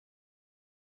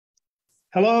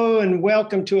Hello and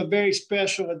welcome to a very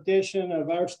special edition of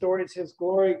Our Stories, His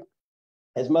Glory.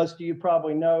 As most of you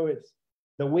probably know, it's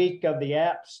the week of the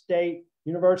App State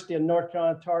University of North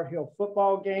Carolina Tar Heel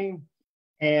football game.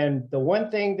 And the one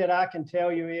thing that I can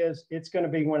tell you is it's going to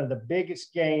be one of the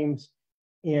biggest games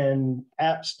in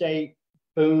App State,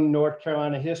 Boone, North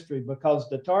Carolina history, because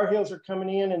the Tar Heels are coming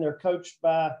in and they're coached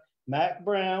by Mack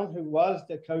Brown, who was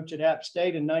the coach at App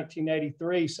State in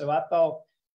 1983. So I thought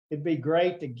it'd be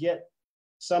great to get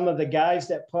some of the guys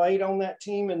that played on that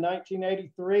team in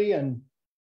 1983. And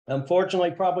unfortunately,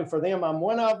 probably for them, I'm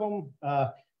one of them.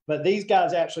 But these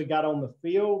guys actually got on the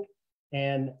field.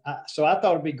 And so I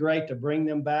thought it'd be great to bring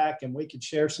them back and we could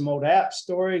share some old App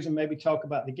stories and maybe talk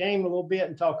about the game a little bit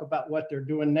and talk about what they're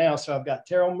doing now. So I've got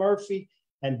Terrell Murphy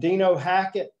and Dino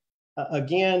Hackett.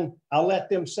 Again, I'll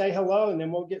let them say hello and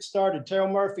then we'll get started. Terrell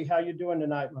Murphy, how you doing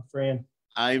tonight, my friend?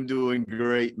 I'm doing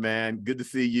great, man. Good to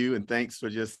see you, and thanks for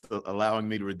just allowing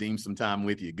me to redeem some time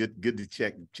with you. Good to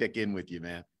check in with you,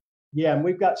 man. Yeah, and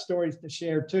we've got stories to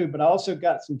share too, but I also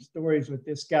got some stories with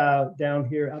this guy down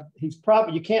here. He's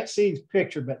probably, you can't see his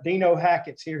picture, but Dino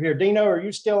Hackett's here. Dino, are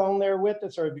you still on there with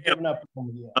us or have you given up on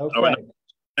me yet? Okay.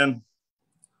 And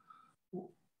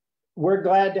we're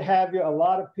glad to have you. A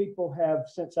lot of people have,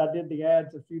 since I did the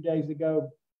ads a few days ago,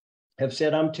 have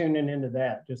said I'm tuning into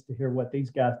that just to hear what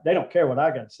these guys, they don't care what I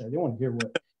got to say. They want to hear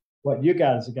what you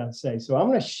guys have got to say. So I'm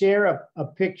going to share a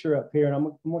picture up here and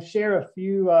I'm going to share a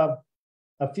few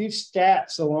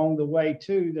stats along the way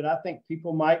too that I think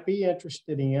people might be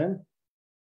interested in.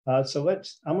 So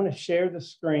I'm going to share the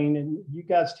screen and you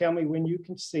guys tell me when you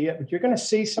can see it, but you're going to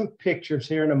see some pictures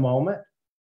here in a moment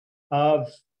of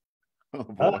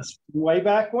us way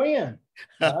back when.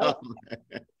 Right?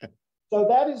 So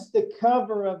that is the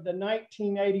cover of the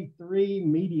 1983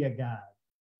 media guide.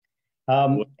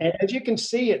 And as you can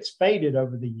see, it's faded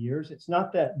over the years. It's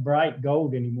not that bright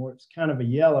gold anymore. It's kind of a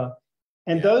yellow.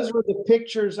 And those were the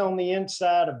pictures on the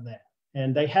inside of that.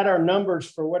 And they had our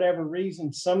numbers for whatever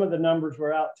reason. Some of the numbers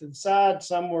were out to the side.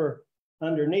 Some were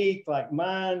underneath, like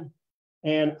mine.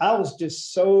 And I was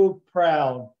just so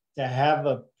proud to have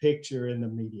a picture in the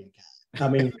media guide. I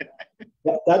mean,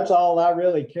 that's all I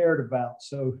really cared about.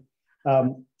 So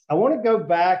I want to go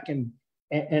back and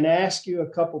ask you a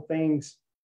couple things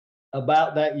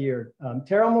about that year.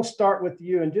 Terrell, I'm going to start with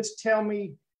you and just tell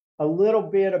me a little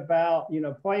bit about,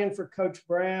 playing for Coach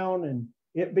Brown and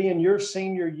it being your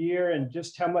senior year and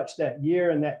just how much that year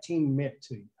and that team meant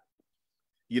to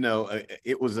you.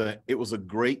 It was a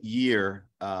great year,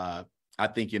 I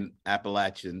think, in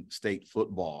Appalachian State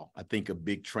football. I think a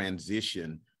big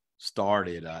transition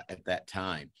started at that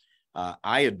time.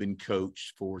 I had been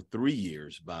coached for 3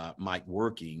 years by Mike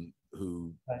Working,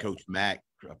 who Coach Mack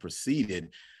preceded.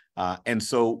 And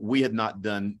so we had not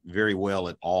done very well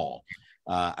at all.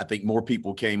 I think more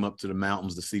people came up to the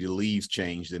mountains to see the leaves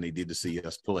change than they did to see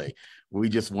us play. We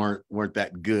just weren't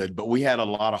that good, but we had a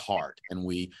lot of heart and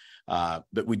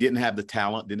but we didn't have the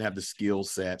talent, didn't have the skill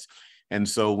sets. And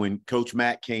so when Coach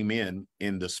Mack came in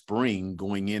the spring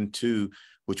going into,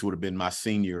 which would have been my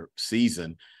senior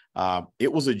season,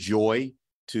 it was a joy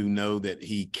to know that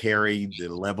he carried the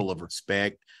level of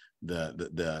respect,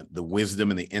 the wisdom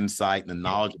and the insight and the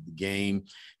knowledge of the game.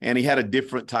 And he had a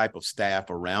different type of staff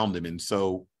around him. And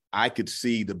so I could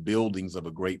see the buildings of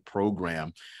a great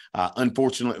program.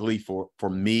 Unfortunately for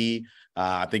me,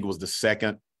 I think it was the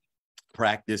second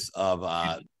practice of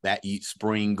that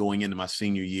spring going into my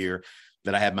senior year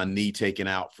that I had my knee taken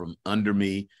out from under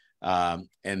me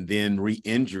and then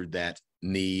re-injured that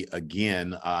knee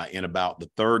again in about the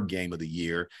third game of the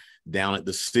year down at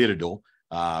the Citadel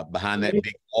behind that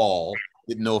big wall.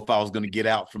 Didn't know if I was going to get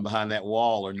out from behind that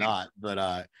wall or not,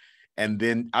 but and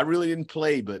then I really didn't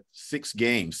play but 7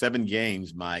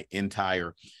 games my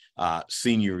entire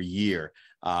senior year.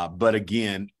 But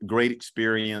again, great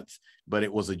experience, but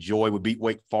it was a joy. We beat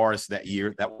Wake Forest that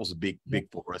year. That was a big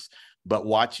for us. But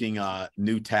watching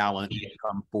new talent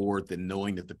come forth and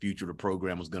knowing that the future of the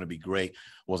program was going to be great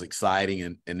was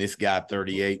exciting. And this guy,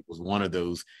 38, was one of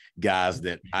those guys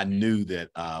that I knew that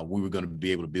we were going to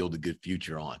be able to build a good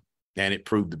future on. And it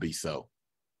proved to be so.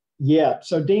 Yeah.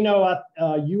 So, Dino,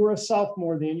 you were a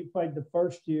sophomore then. You played the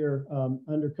first year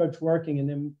under Coach Working, and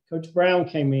then Coach Brown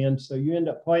came in. So you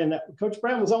ended up playing that. Coach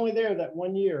Brown was only there that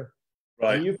 1 year.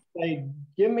 Right. And you played.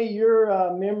 Give me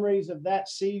your memories of that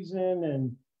season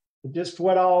and just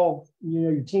what all,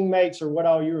 your teammates or what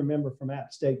all you remember from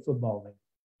App State football then.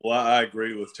 Well, I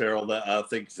agree with Terrell. That I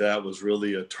think that was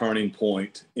really a turning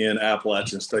point in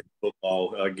Appalachian State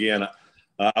football. Again,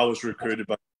 I was recruited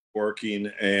by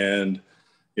Working, and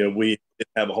we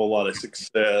didn't have a whole lot of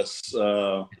success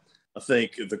I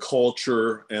think the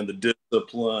culture and the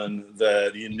discipline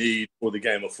that you need for the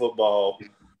game of football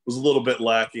was a little bit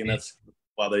lacking. That's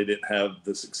why they didn't have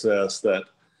the success that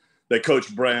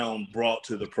Coach Brown brought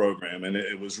to the program, and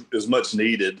it was much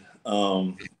needed.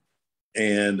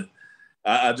 And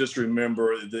I just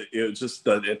remember it was just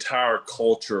the entire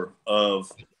culture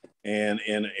of and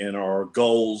our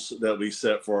goals that we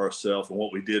set for ourselves and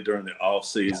what we did during the off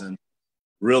season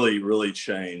really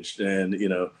changed. And, you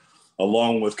know,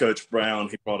 along with Coach Brown,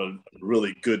 he brought a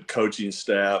really good coaching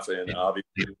staff, and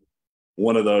obviously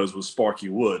one of those was Sparky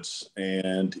Woods.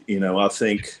 And, you know, I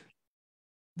think,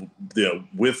 you know,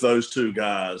 with those two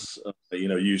guys, you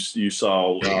know, you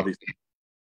saw obviously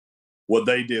what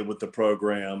they did with the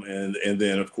program, and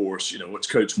then of course, you know, what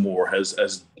Coach Moore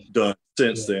has done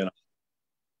since then.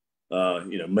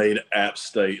 You know, made App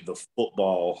State the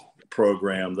football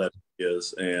program that it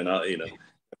is, and you know,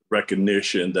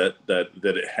 recognition that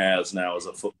it has now as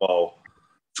a football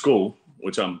school,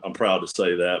 which I'm proud to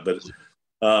say that. But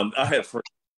I had heard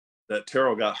that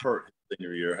Terrell got hurt his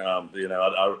senior year. You know,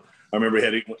 I remember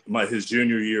his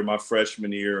junior year, my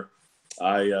freshman year,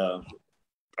 I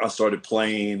started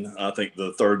playing, I think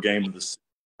the third game of the season.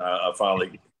 I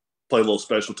finally played a little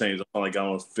special teams. I finally got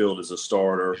on the field as a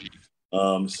starter.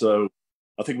 So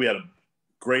I think we had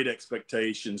great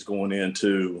expectations going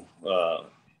into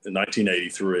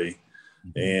 1983.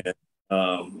 And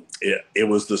it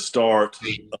was the start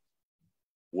of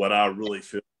what I really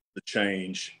feel the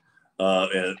change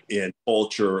in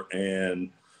culture and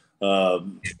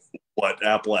what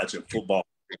Appalachian football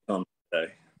becomes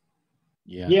today.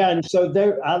 Yeah, and so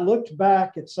I looked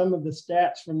back at some of the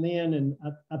stats from then, and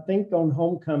I think on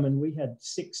homecoming we had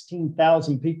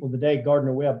 16,000 people today.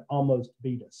 Gardner-Webb almost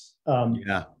beat us.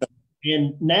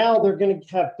 And now they're going to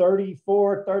have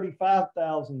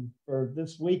 35,000 for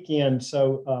this weekend.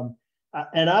 So,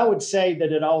 and I would say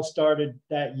that it all started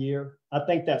that year. I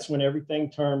think that's when everything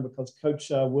turned, because Coach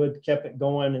Wood kept it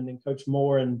going, and then Coach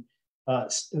Moore and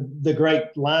the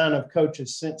great line of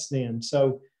coaches since then.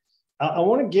 So I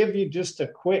want to give you just a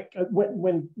quick,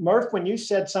 when you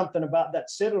said something about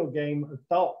that Citadel game, a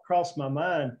thought crossed my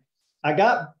mind.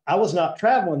 I was not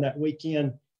traveling that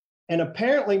weekend, and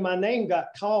apparently my name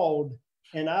got called,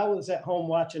 and I was at home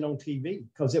watching on TV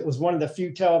because it was one of the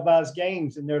few televised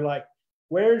games, and they're like,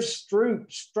 "Where's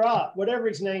Strott, whatever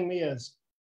his name is?"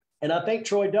 And I think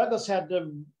Troy Douglas had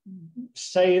to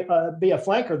be a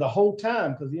flanker the whole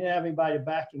time because he didn't have anybody to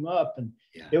back him up. And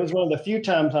it was one of the few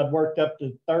times I'd worked up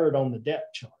to third on the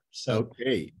depth chart. So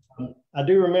I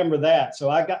do remember that. So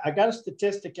I got a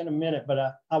statistic in a minute,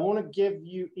 but I want to give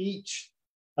you each.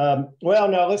 No,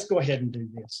 let's go ahead and do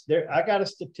this. I got a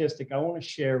statistic I want to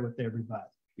share with everybody.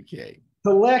 Okay.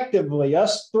 Collectively,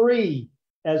 us three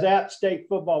as App State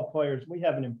football players, we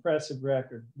have an impressive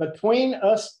record. Between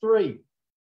us three,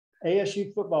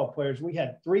 ASU football players, we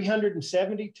had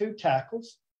 372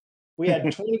 tackles. We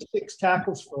had 26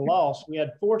 tackles for loss. We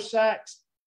had 4 sacks,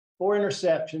 4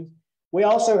 interceptions. We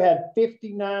also had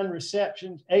 59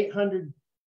 receptions,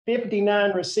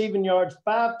 859 receiving yards,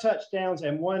 5 touchdowns,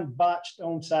 and 1 botched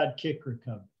onside kick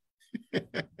recovery.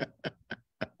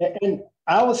 And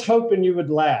I was hoping you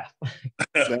would laugh.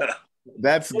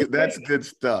 That's good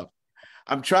stuff.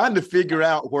 I'm trying to figure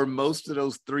out where most of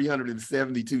those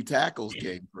 372 tackles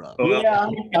came from. Yeah,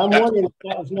 I'm wondering if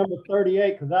that was number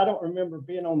 38, because I don't remember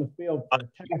being on the field for a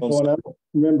tackle, and I don't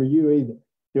remember you either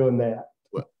doing that.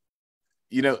 Well,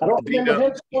 you know, I don't remember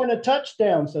him scoring a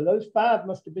touchdown, so those 5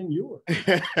 must have been yours.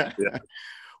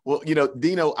 Well, you know,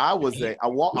 Dino, I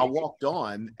walked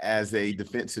on as a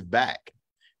defensive back.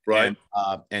 Right.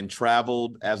 And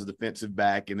traveled as a defensive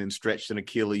back, and then stretched an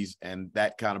Achilles, and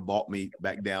that kind of brought me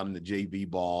back down in the JV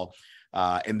ball.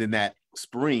 And then that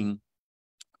spring,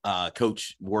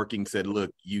 Coach Working said, "Look,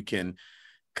 you can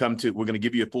we're going to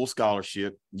give you a full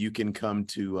scholarship. You can come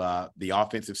to the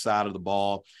offensive side of the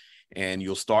ball, and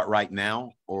you'll start right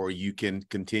now, or you can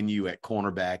continue at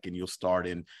cornerback, and you'll start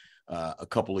in a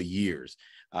couple of years."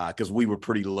 Because we were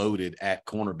pretty loaded at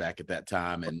cornerback at that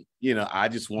time. And, you know, I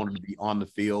just wanted to be on the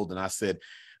field, and I said,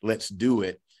 let's do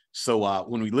it. So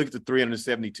when we looked at the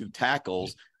 372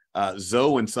 tackles,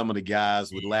 Zoe and some of the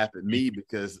guys would laugh at me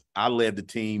because I led the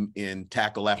team in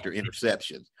tackle after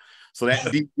interception. So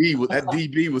that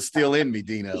DB was still in me,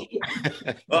 Dino.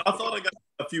 Well, I thought I got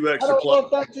a few extra. I don't know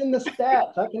if that's in the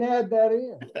stats. I can add that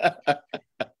in.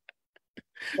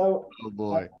 So, oh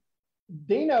boy.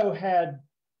 Dino had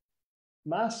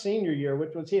my senior year,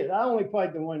 which was his. I only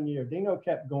played the 1 year. Dino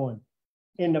kept going.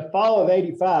 In the fall of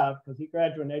 85, because he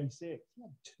graduated in 86, he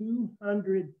had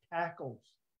 200 tackles.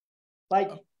 Like,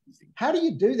 how do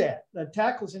you do that? The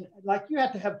tackles, like, you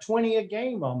have to have 20 a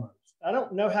game almost. I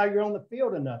don't know how you're on the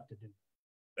field enough to do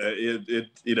it.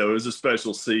 It was a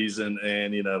special season,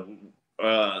 and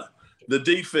the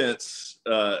defense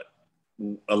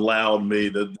allowed me,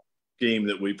 the scheme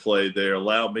that we played there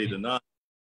allowed me to not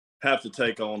have to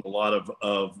take on a lot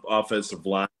of offensive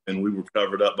line, and we were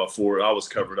covered up by four. I was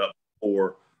covered up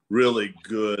for really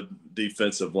good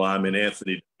defensive linemen,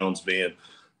 Anthony Jones being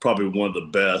probably one of the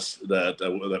best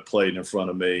that played in front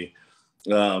of me.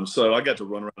 So I got to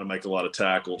run around and make a lot of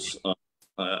tackles.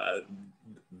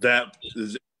 That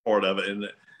is part of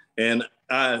it. And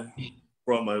I,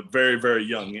 from a very, very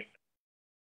young,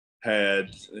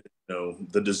 had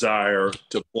the desire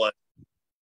to play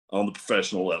on the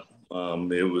professional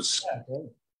level. It was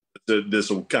this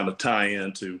will kind of tie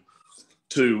into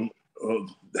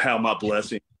how my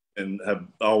blessing and have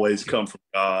always come from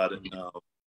God.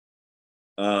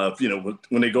 And,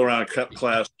 when they go around a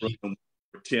classroom,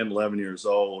 we're 10, 11 years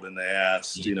old, and they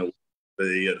asked,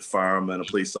 be a fireman, a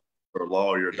police officer, a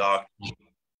lawyer, a doctor.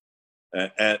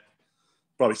 At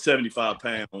probably 75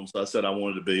 pounds, I said I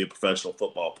wanted to be a professional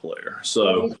football player.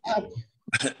 So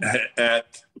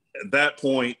at that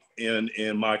point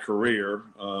in my career,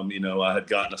 I had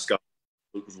gotten a scholarship,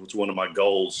 which was one of my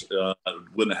goals. I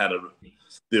wouldn't have had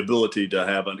the ability to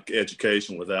have an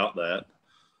education without that.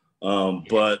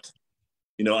 But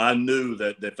I knew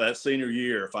that senior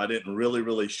year, if I didn't really,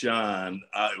 really shine,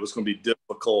 it was going to be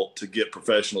difficult to get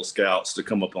professional scouts to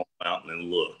come up on the mountain and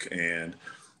look. And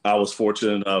I was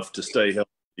fortunate enough to stay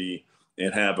healthy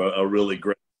and have a really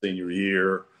great senior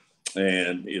year.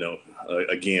 And,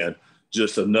 again,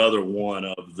 just another one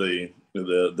of the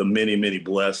many, many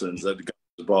blessings that God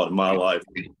has brought in my life.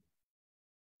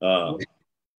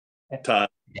 Tied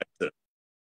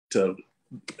to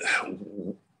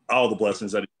all the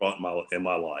blessings that He brought in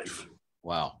my life.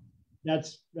 Wow.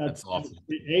 That's awesome.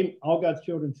 All God's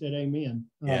children said amen.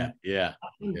 Yeah.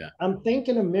 I'm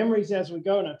thinking of memories as we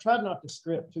go, and I tried not to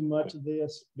script too much of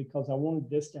this because I wanted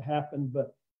this to happen.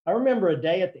 But I remember a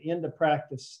day at the end of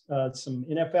practice, some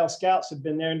NFL scouts had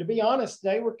been there. And to be honest,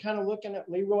 they were kind of looking at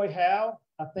Leroy Howe.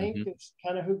 I think it's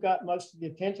kind of who got most of the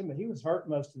attention, but he was hurt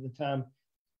most of the time.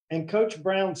 And Coach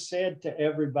Brown said to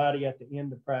everybody at the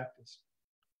end of practice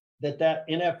that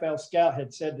NFL scout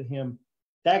had said to him,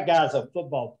 "That guy's a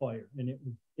football player." And it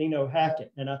was Dino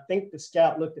Hackett. And I think the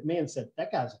scout looked at me and said,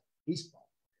 "That guy's a baseball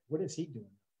player. What is he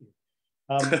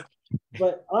doing?"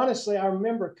 But honestly, I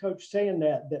remember Coach saying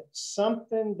that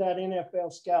something that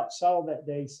NFL scout saw that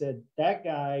day said, that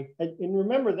guy, and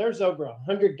remember, there's over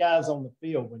 100 guys on the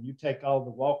field when you take all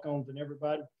the walk-ons and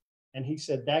everybody. And he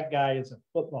said, that guy is a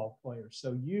football player.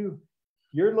 So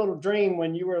your little dream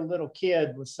when you were a little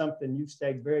kid was something you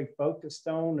stayed very focused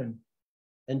on.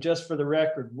 And just for the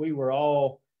record, we were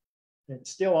all, and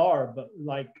still are, but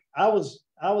like I was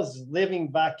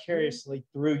living vicariously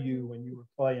through you when you were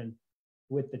playing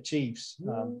with the Chiefs.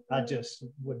 I just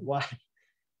would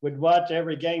watch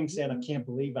every game saying, I can't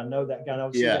believe I know that guy. And I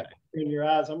would see that in your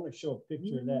eyes. I'm going to show a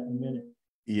picture of that in a minute.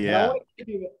 Yeah. I want to give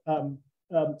you,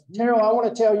 Terrell, I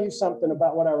want to tell you something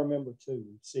about what I remember too.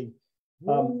 See,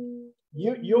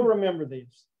 you'll remember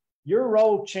this. Your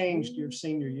role changed your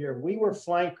senior year. We were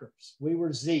flankers. We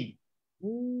were Z.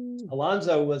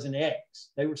 Alonzo was an X.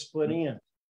 They were split in.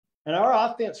 And our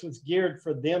offense was geared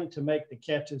for them to make the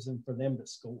catches and for them to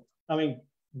score. I mean,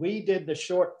 we did the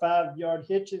short 5-yard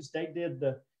hitches. They did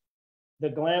the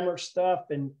glamour stuff.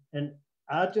 And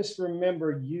I just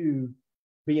remember you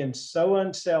being so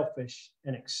unselfish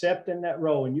and accepting that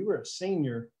role. And you were a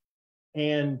senior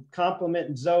and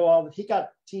complimenting Zoe he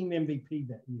got team MVP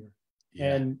that year.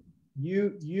 Yeah. And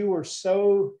you were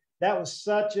that was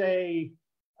such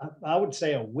I would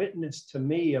say a witness to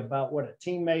me about what a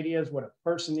teammate is, what a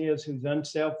person is who's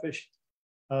unselfish,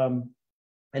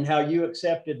 and how you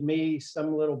accepted me,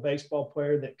 some little baseball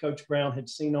player that Coach Brown had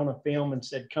seen on a film and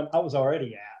said, come, I was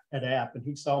already at App, and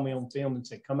he saw me on film and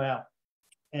said, come out.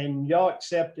 And y'all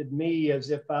accepted me as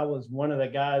if I was one of the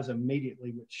guys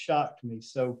immediately, which shocked me.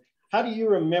 So how do you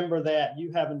remember that,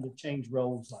 you having to change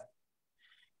roles like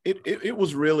that? It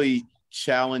was really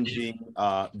challenging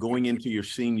going into your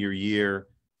senior year,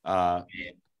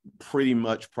 pretty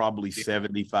much probably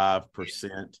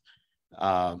 75%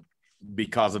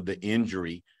 because of the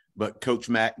injury. But Coach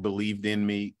Mack believed in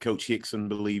me, Coach Hickson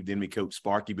believed in me, Coach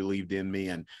Sparky believed in me,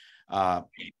 and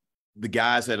the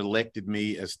guys had elected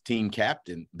me as team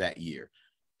captain that year.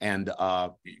 And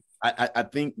I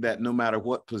think that no matter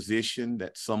what position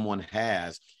that someone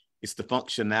has, it's the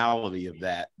functionality of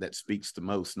that speaks the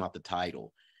most, not the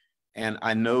title. And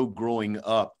I know growing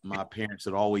up, my parents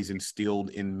had always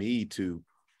instilled in me to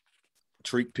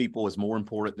treat people as more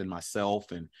important than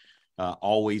myself. And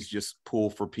always just pull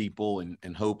for people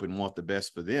and hope and want the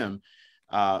best for them.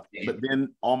 But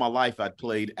then all my life I'd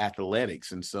played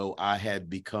athletics. And so I had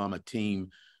become a team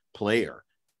player.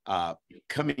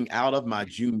 Coming out of my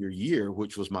junior year,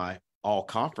 which was my all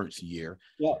conference year,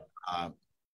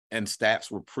 and stats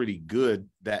were pretty good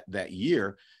that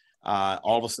year.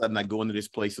 All of a sudden I go into this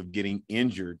place of getting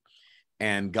injured,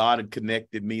 and God had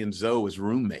connected me and Zoe as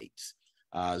roommates.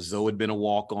 Zoe had been a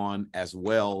walk-on as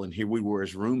well, and here we were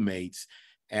as roommates,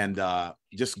 and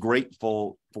just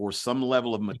grateful for some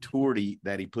level of maturity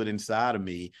that he put inside of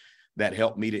me that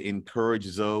helped me to encourage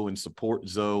Zoe and support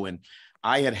Zoe. And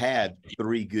I had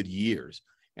 3 good years,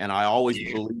 and I always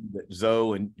believed that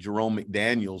Zoe and Jerome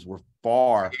McDaniels were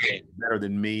far better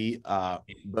than me,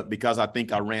 but because I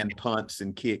think I ran punts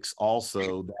and kicks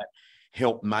also, that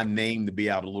helped my name to be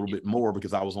out a little bit more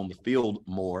because I was on the field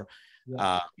more.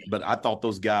 But I thought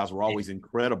those guys were always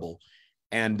incredible.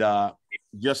 And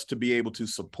just to be able to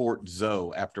support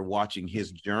Zoe after watching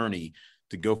his journey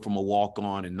to go from a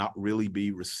walk-on and not really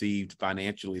be received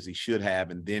financially as he should have,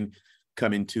 and then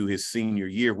come into his senior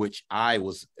year, which I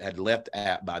had left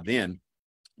at by then.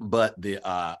 But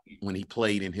when he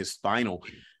played in his final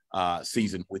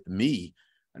season with me,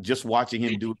 just watching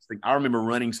him do things, I remember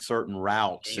running certain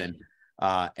routes and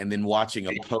then watching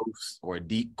a post or a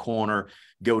deep corner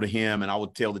go to him, and I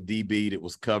would tell the DB that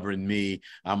was covering me,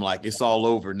 I'm like, it's all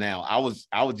over now. I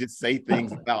would just say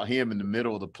things about him in the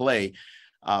middle of the play.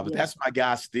 But that's my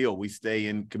guy still. We stay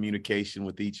in communication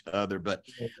with each other. But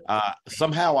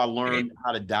somehow I learned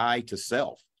how to die to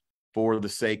self for the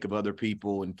sake of other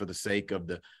people and for the sake of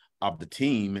the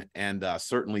team, and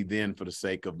certainly then for the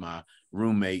sake of my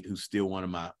roommate, who's still one of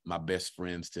my best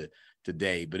friends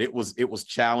today. But it was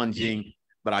challenging,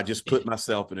 but I just put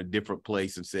myself in a different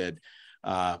place and said,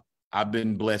 I've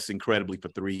been blessed incredibly for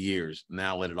 3 years.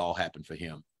 Now let it all happen for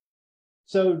him.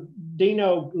 So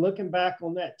Dino, looking back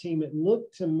on that team, it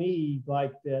looked to me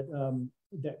like that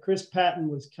Chris Patton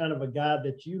was kind of a guy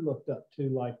that you looked up to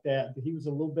like that. He was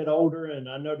a little bit older, and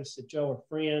I noticed that y'all are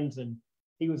friends, and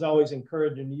he was always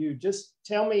encouraging you. Just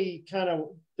tell me kind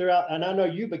of throughout, and I know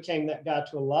you became that guy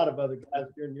to a lot of other guys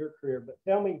during your career, but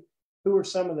tell me, who are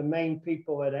some of the main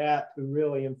people at App who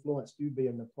really influenced you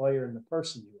being the player and the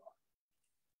person you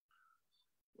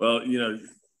are? Well,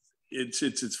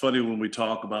 it's funny when we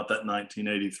talk about that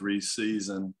 1983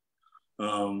 season.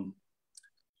 The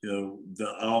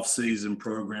off-season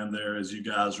program there, as you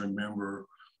guys remember,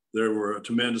 there were a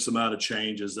tremendous amount of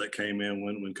changes that came in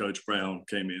when Coach Brown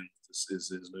came in as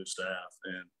his new staff.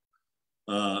 And,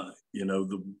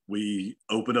 we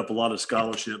opened up a lot of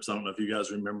scholarships. I don't know if you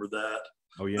guys remember that.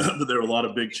 Oh, yeah. But there were a lot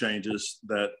of big changes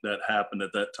that happened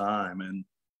at that time. And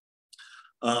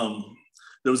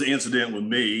there was an incident with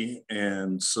me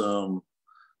and some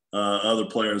other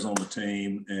players on the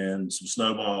team, and some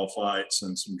snowball fights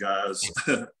and some guys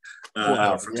at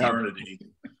our fraternity.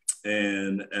 Yeah.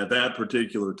 And at that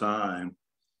particular time,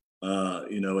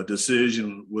 a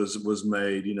decision was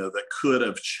made, that could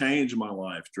have changed my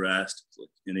life drastically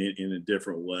in a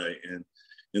different way.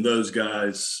 And those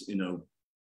guys,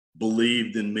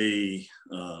 believed in me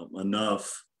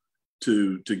enough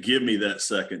to give me that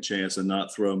second chance and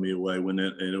not throw me away and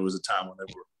it was a time when there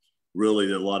were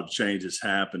really a lot of changes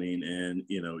happening. And,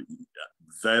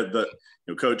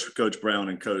 Coach Brown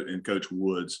and Coach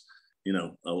Woods,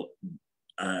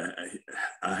 I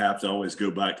have to always go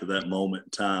back to that moment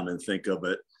in time and think of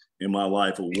it in my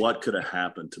life of what could have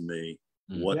happened to me.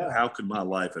 How could my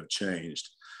life have changed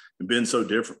and been so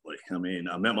differently? I mean,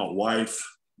 I met my wife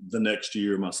the next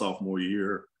year, my sophomore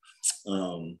year,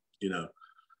 but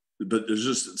there's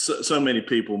just so many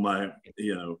people. My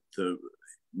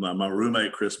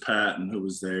roommate, Chris Patton, who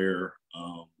was there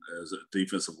as a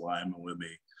defensive lineman with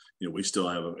me, we still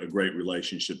have a great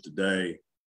relationship today.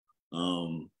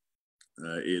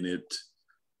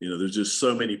 There's just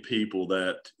so many people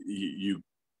that you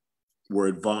were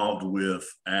involved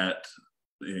with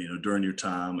during your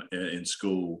time in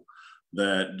school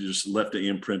that just left an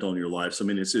imprint on your life. So, I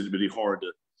mean, it's really hard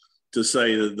to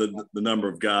say the number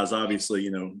of guys. Obviously,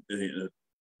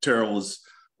 Terrell was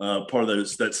part of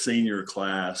that senior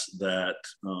class that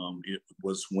it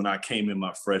was when I came in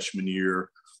my freshman year.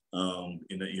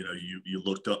 You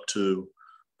looked up to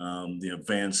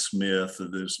Van Smith.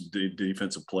 There's some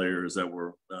defensive players that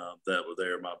were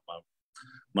there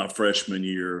my freshman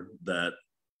year that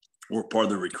were part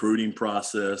of the recruiting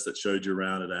process that showed you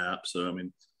around at App. So, I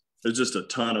mean, there's just a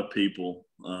ton of people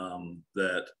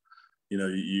that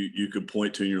you could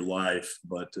point to in your life,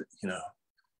 but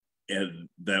and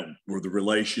that were the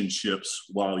relationships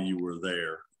while you were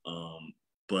there.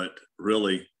 But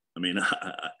really, I mean,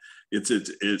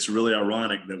 it's really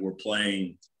ironic that we're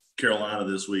playing Carolina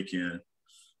this weekend,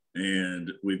 and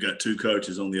we've got two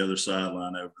coaches on the other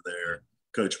sideline over there,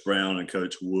 Coach Brown and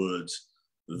Coach Woods,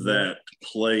 that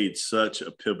played such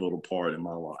a pivotal part in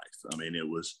my life. I mean, it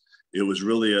was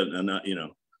really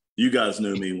you guys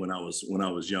knew me when I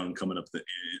was young, coming up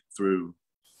through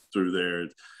there,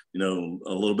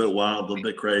 a little bit wild, a little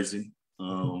bit crazy,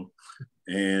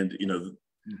 and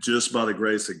just by the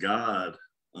grace of God,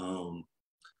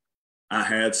 I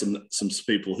had some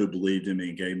people who believed in me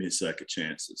and gave me second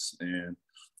chances. And,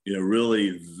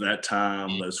 really that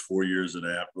time, those 4 years at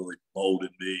App really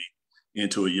molded me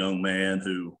into a young man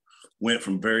who went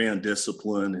from very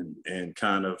undisciplined and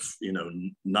kind of,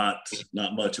 not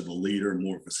much of a leader,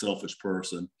 more of a selfish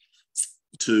person,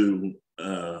 to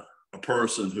a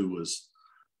person who was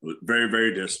very,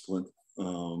 very disciplined,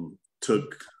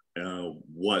 took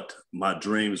what my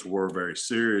dreams were very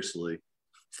seriously,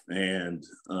 and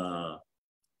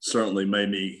certainly made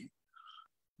me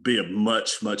be a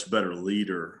much, much better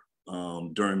leader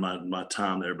during my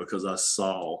time there, because I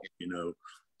saw,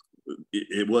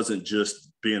 it wasn't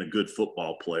just being a good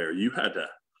football player. You had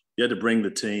to bring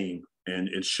the team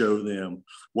and show them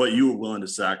what you were willing to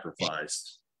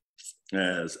sacrifice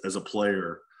as a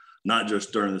player, not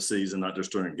just during the season, not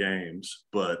just during games,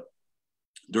 but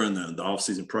during the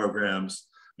off-season programs.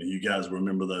 I mean, you guys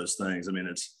remember those things. I mean,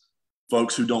 it's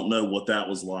folks who don't know what that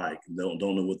was like, don't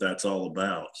know what that's all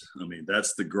about. I mean,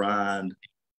 that's the grind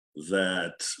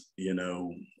that,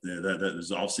 that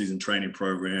is off-season training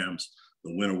programs,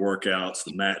 the winter workouts,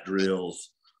 the mat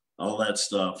drills, all that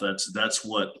stuff. That's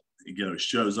what,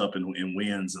 shows up in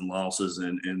wins and losses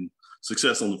and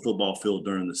success on the football field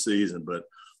during the season. But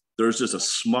there's just a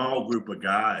small group of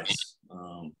guys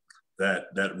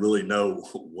that really know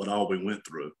what all we went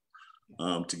through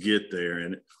to get there.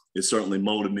 And it certainly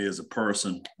molded me as a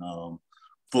person.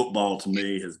 Football to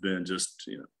me has been just,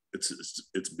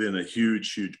 it's been a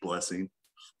huge, huge blessing,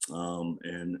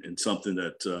 and something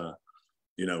that,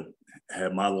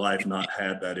 had my life not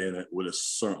had that in it, would have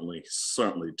certainly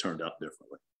turned out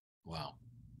differently. Wow.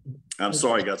 I'm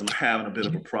sorry, guys. I'm having a bit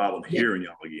of a problem hearing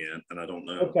y'all again, and I don't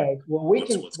know. Okay, well, we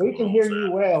can hear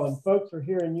you well, and folks are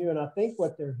hearing you, and I think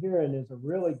what they're hearing is a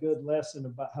really good lesson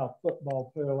about how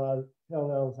football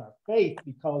parallels our faith,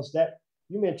 because that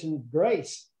you mentioned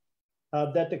grace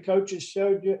that the coaches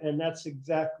showed you, and that's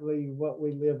exactly what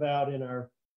we live out in our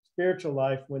spiritual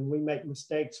life. When we make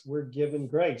mistakes, we're given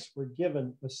grace, we're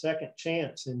given a second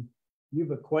chance, and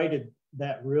you've equated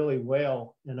that really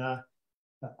well, and I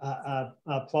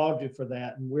applaud you for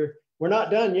that. And we're not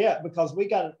done yet, because we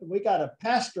got a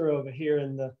pastor over here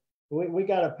we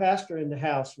got a pastor in the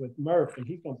house with Murph, and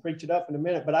he's going to preach it up in a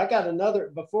minute. But I got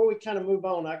another, before we kind of move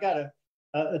on, I got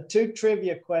a two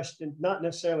trivia questions, not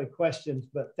necessarily questions,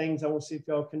 but things I want to see if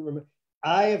y'all can remember.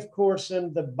 I, of course,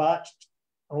 am the botched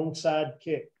onside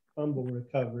kick fumble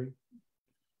recovery.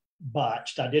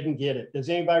 Botched. I didn't get it. Does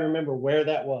anybody remember where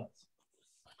that was?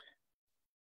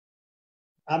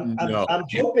 I'm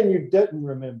hoping you didn't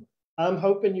remember. I'm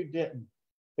hoping you didn't.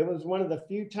 It was one of the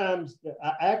few times that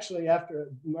I actually,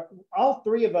 after all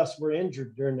three of us were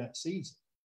injured during that season.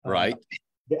 Right.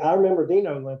 I remember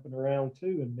Dino limping around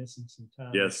too and missing some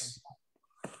time. Yes.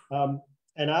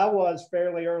 And I was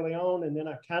fairly early on, and then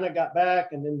I kind of got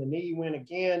back, and then the knee went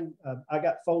again. I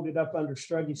got folded up under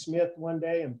Struggy Smith one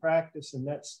day in practice, and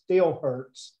that still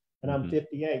hurts, and I'm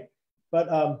 58.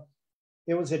 But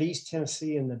it was at East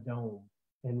Tennessee in the Dome,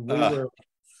 and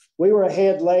we were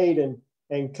ahead late,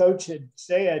 and Coach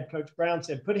Brown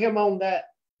said, put him on that.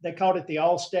 They called it the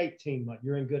All-State team. Like,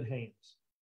 you're in good hands.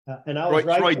 And I was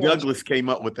Troy Douglas came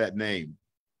up with that name.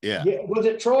 Yeah. Was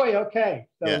it Troy? Okay.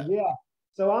 So yeah.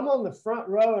 So I'm on the front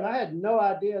row, and I had no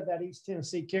idea that East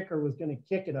Tennessee kicker was going to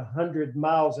kick it 100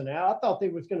 miles an hour. I thought they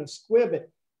was going to squib it.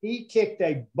 He kicked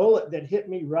a bullet that hit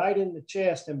me right in the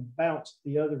chest and bounced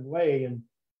the other way. And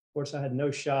of course, I had no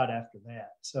shot after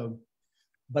that. So,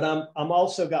 but I'm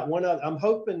also got one other. I'm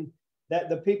hoping that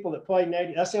the people that play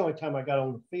Navy, that's the only time I got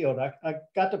on the field. I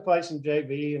got to play some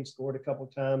JV and scored a couple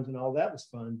of times, and all that was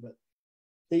fun. But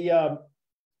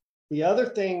the other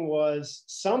thing was,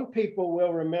 some people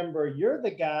will remember you're the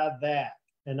guy that,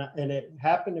 and it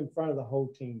happened in front of the whole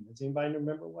team. Does anybody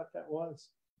remember what that was?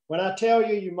 When I tell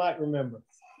you, you might remember.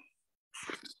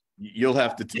 You'll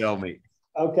have to tell me.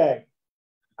 Okay.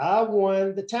 I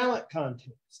won the talent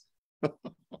contest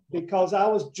because I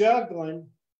was juggling,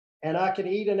 and I could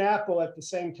eat an apple at the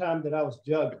same time that I was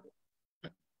juggling.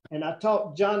 And I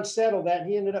taught John Settle that, and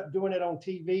he ended up doing it on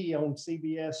TV, on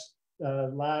CBS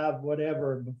Live,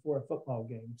 whatever, before a football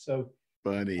game. So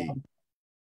funny.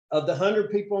 of the 100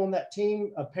 people on that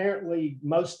team, apparently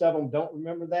most of them don't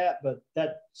remember that, but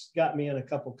that's got me in a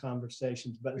couple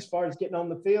conversations. But as far as getting on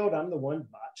the field, I'm the one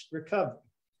botched recovering.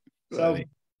 So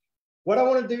what I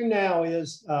want to do now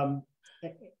is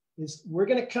we're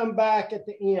going to come back at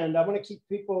the end. I want to keep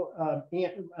people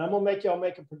in. I'm going to make y'all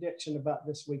make a prediction about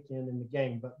this weekend in the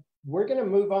game, but we're going to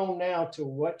move on now to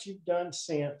what you've done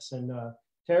since. And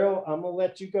Terrell, I'm going to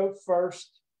let you go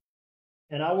first.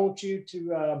 And I want you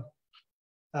to,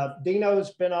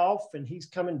 Dino's been off and he's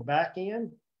coming back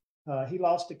in. He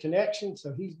lost a connection,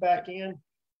 so he's back in.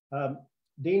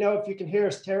 Dino, if you can hear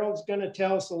us, Terrell's going to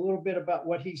tell us a little bit about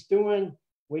what he's doing.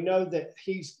 We know that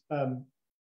he's, well,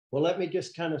 let me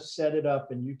just kind of set it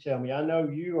up and you tell me. I know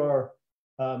you are,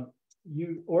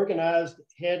 you organized,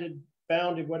 headed,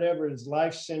 founded, whatever it is,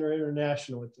 Life Center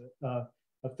International. It's a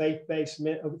faith-based,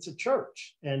 it's a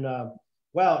church. And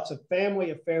wow, it's a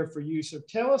family affair for you. So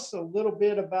tell us a little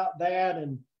bit about that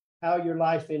and how your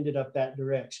life ended up that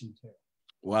direction, Terrell.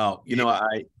 Well, you know,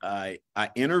 I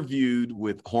interviewed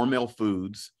with Hormel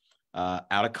Foods out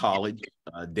of college.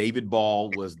 David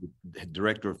Ball was the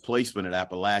director of placement at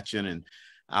Appalachian, and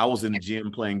I was in the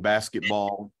gym playing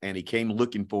basketball, and he came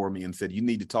looking for me and said, "You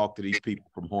need to talk to these people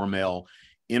from Hormel."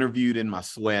 Interviewed in my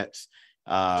sweats.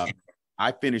 I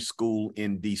finished school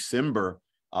in December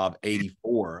of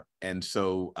 '84, and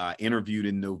so I interviewed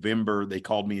in November. They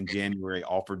called me in January,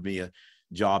 offered me a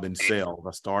job in sales.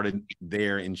 I started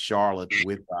there in Charlotte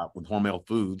with Hormel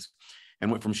Foods, and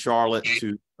went from Charlotte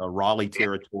to Raleigh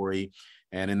territory.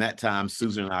 And in that time,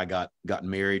 Susan and I got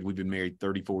married. We've been married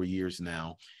 34 years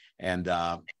now. And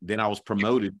then I was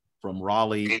promoted from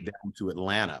Raleigh down to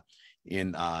Atlanta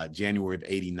in January of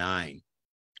 '89.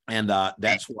 And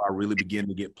that's where I really began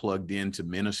to get plugged into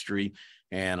ministry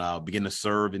and begin to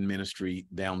serve in ministry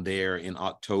down there. In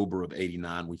October of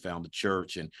 '89, we found the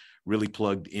church and really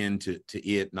plugged into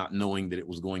it, not knowing that it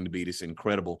was going to be this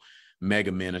incredible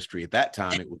mega ministry. At that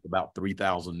time, it was about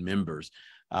 3,000 members.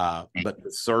 But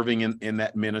serving in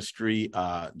that ministry,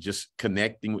 just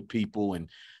connecting with people and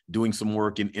doing some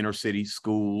work in inner city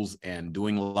schools and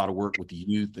doing a lot of work with the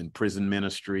youth and prison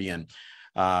ministry. And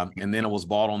then I was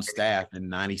brought on staff in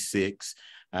 '96,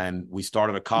 and we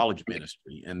started a college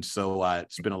ministry. And so I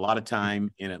spent a lot of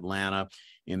time in Atlanta,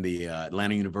 in the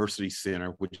Atlanta University Center,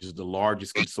 which is the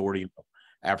largest consortium of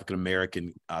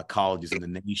African-American colleges in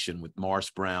the nation, with Morris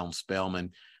Brown,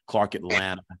 Spelman, Clark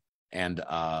Atlanta, and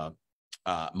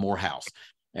Morehouse.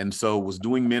 And so was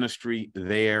doing ministry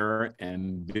there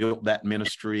and built that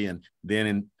ministry. And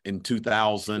then in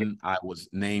 2000, I was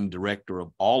named director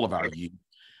of all of our youth.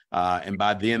 And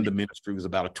by then, the ministry was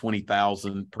about a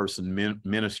 20,000 person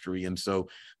ministry. And so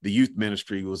the youth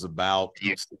ministry was about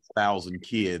 6,000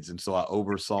 kids. And so I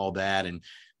oversaw that. And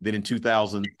then in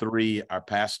 2003, our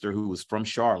pastor, who was from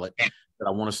Charlotte, said, "I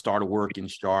want to start a work in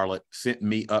Charlotte," sent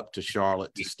me up to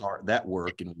Charlotte to start that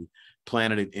work. And we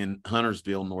planted it in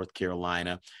Huntersville, North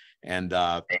Carolina, and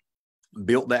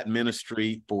built that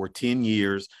ministry for 10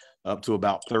 years, up to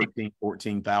about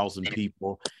 14,000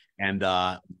 people.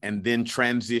 And then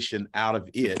transition out of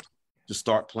it to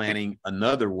start planning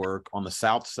another work on the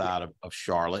south side of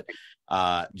Charlotte.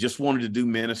 Just wanted to do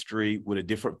ministry with a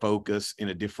different focus, in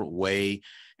a different way,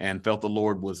 and felt the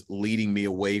Lord was leading me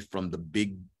away from the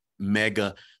big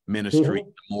mega ministry,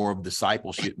 more of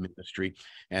discipleship ministry.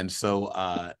 And so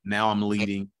now I'm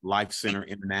leading Life Center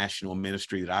International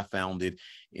Ministry that I founded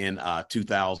in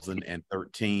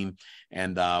 2013.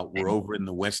 And we're over in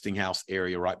the Westinghouse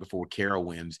area right before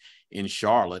Carowinds in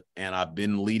Charlotte. And I've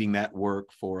been leading that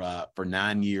work for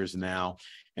 9 years now.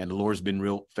 And the Lord's been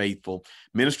real faithful.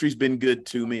 Ministry's been good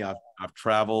to me. I've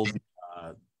traveled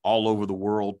all over the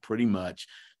world pretty much,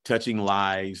 touching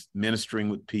lives, ministering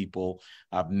with people.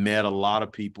 I've met a lot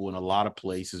of people in a lot of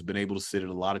places, been able to sit at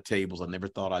a lot of tables I never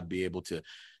thought I'd be able to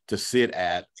sit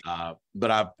at.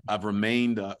 But I've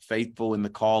remained faithful in the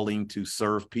calling to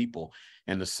serve people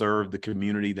and to serve the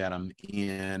community that I'm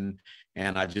in.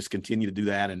 And I just continue to do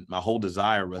that. And my whole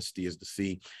desire, Rusty, is to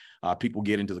see people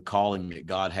get into the calling that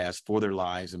God has for their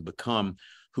lives and become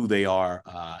who they are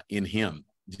in Him.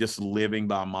 Just living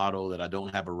by a motto that I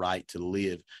don't have a right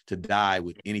to die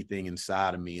with anything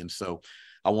inside of me. And so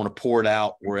I want to pour it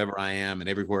out wherever I am and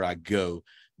everywhere I go,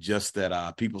 just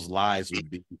that people's lives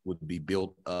would be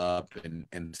built up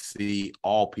and see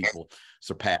all people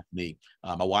surpass me.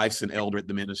 My wife's an elder at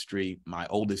the ministry. My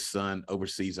oldest son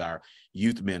oversees our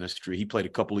youth ministry. He played a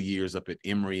couple of years up at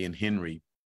Emory and Henry,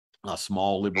 a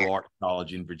small liberal arts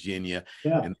college in Virginia,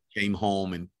 and came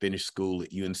home and finished school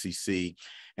at UNCC.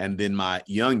 And then my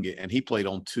youngest, and he played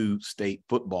on 2 state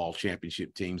football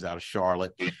championship teams out of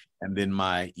Charlotte. And then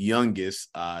my youngest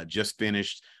just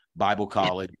finished Bible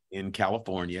college in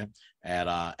California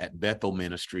at Bethel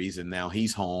Ministries, and now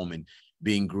he's home and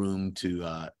being groomed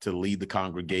to lead the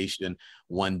congregation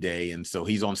one day. And so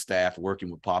he's on staff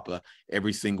working with Papa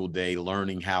every single day,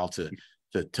 learning how to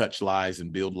touch lives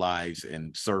and build lives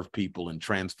and serve people and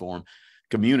transform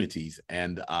communities.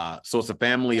 And so it's a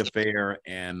family affair,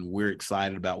 and we're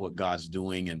excited about what God's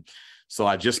doing. And so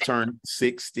I just turned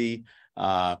 60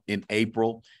 in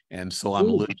April. And so I'm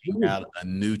looking at a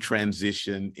new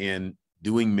transition in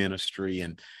doing ministry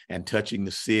and touching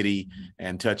the city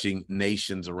and touching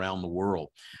nations around the world.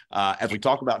 As we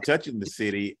talk about touching the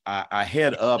city, I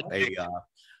head up a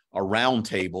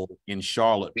roundtable in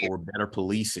Charlotte for better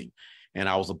policing. And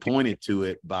I was appointed to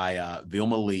it by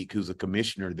Vilma Leak, who's a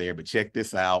commissioner there. But check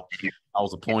this out. I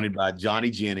was appointed by Johnny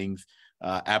Jennings,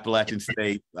 Appalachian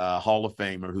State Hall of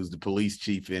Famer, who's the police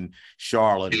chief in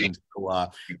Charlotte. And so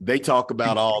they talk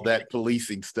about all that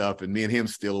policing stuff, and me and him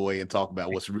steal away and talk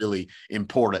about what's really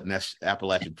important, and that's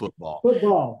Appalachian football.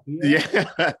 Football. Yeah.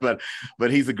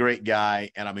 but he's a great guy,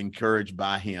 and I'm encouraged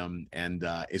by him. And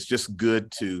it's just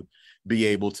good to be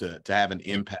able to have an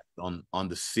impact on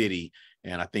the city.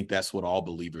 And I think that's what all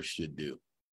believers should do.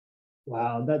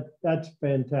 Wow, that's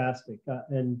fantastic.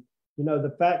 And, you know,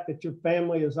 the fact that your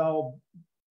family is all,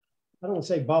 I don't want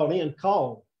to say bought in,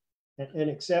 called and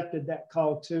accepted that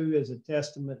call too, is a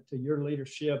testament to your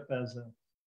leadership as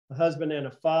a husband and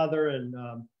a father. And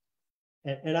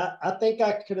I think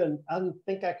I could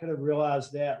have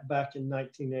realized that back in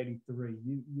 1983.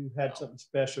 You had something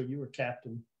special. You were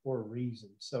captain for a reason.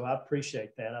 So I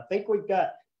appreciate that. I think we've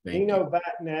got Dino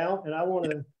back now, and I'm going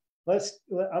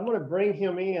to bring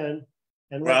him in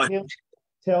and let him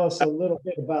tell us a little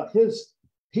bit about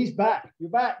he's back.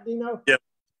 You're back, Dino? Yeah.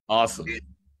 Awesome.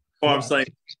 Well, I'm saying,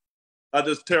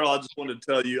 Terrell, I just wanted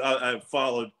to tell you, I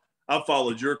followed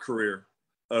your career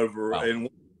over and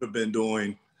what you've been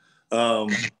doing over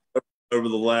the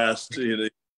last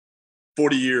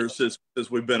 40 years since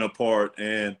we've been apart,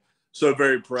 and so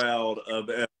very proud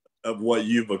of what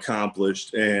you've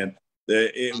accomplished. And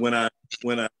when I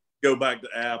go back to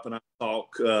App and I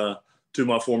talk to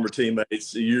my former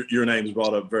teammates, your name's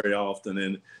brought up very often,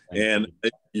 and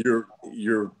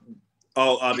you're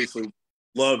all obviously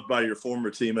loved by your former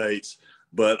teammates,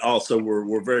 but also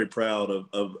we're very proud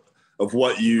of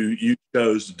what you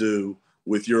chose to do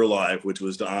with your life, which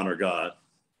was to honor God.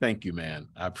 Thank you, man.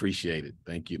 I appreciate it.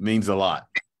 Thank you. It means a lot.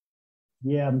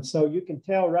 Yeah, and so you can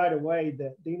tell right away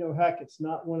that Dino Hackett's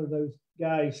not one of those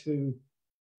guys who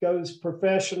goes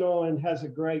professional and has a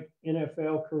great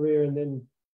NFL career and then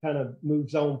kind of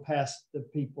moves on past the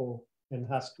people in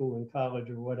high school and college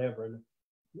or whatever.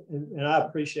 And I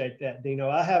appreciate that,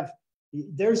 Dino.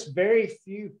 There's very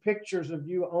few pictures of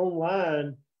you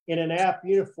online in an App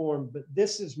uniform, but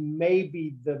this is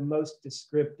maybe the most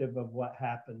descriptive of what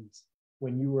happens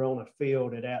when you were on a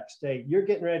field at App State. You're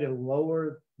getting ready to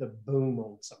lower the boom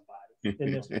on somebody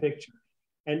in this picture.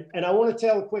 And I want to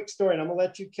tell a quick story, and I'm going to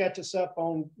let you catch us up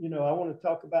on, I want to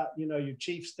talk about, your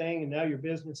Chiefs thing and now your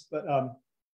business. But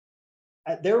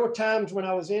there were times when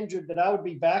I was injured that I would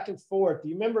be back and forth. Do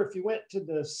you remember if you went to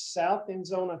the south end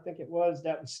zone, I think it was,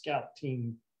 that was scout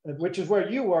team, which is where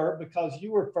you were because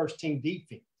you were first team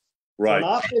defense. Right. So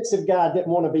an offensive guy didn't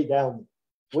want to be down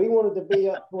there. We wanted to be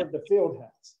up toward the field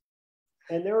house.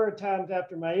 And there were times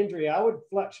after my injury, I would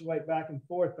fluctuate back and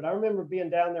forth. But I remember being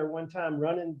down there one time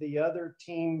running the other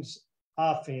team's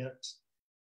offense.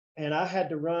 And I had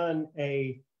to run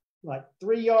like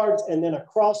 3 yards and then a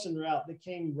crossing route that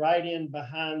came right in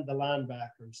behind the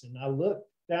linebackers. And I looked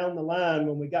down the line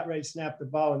when we got ready to snap the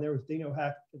ball, and there was Dino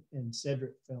Hackett and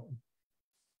Cedric Felton.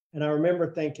 And I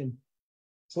remember thinking,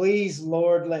 please,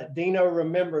 Lord, let Dino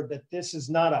remember that this is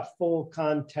not a full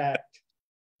contact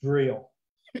drill.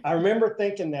 I remember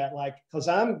thinking that, because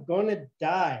I'm going to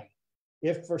die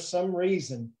if for some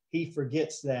reason he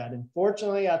forgets that. And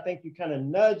fortunately, I think you kind of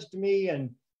nudged me and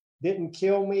didn't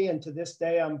kill me. And to this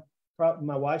day,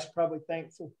 my wife's probably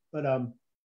thankful. But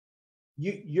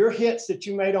your hits that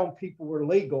you made on people were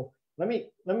legal. Let me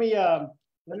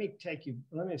take you.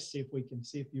 Let me see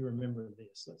if you remember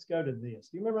this. Let's go to this.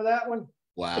 Do you remember that one?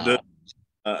 Wow.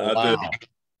 I did.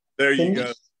 There you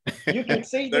go. You can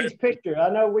see these pictures. I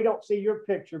know we don't see your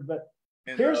picture, but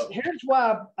here's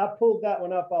why I pulled that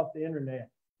one up off the internet.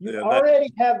 You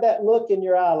already have that look in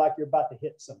your eye like you're about to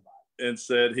hit somebody. And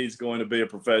said he's going to be a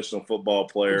professional football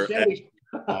player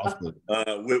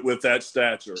with that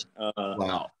stature.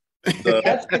 Wow.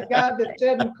 That's the guy that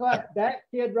said in class, that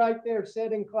kid right there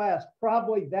said in class,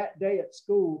 probably that day at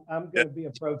school, I'm going to be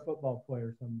a pro football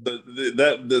player someday.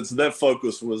 That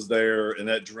focus was there, and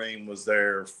that dream was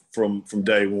there from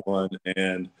day one.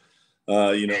 And,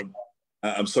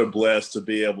 I'm so blessed to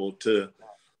be able to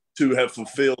have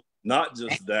fulfilled not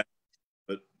just that,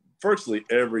 but virtually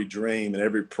every dream and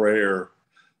every prayer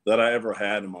that I ever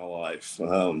had in my life.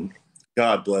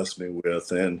 God blessed me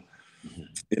with. And,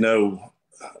 you know,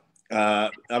 I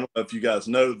don't know if you guys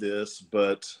know this,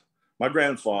 but my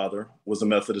grandfather was a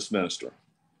Methodist minister.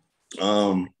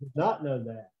 Did not know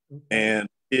that. Okay. And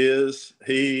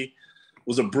he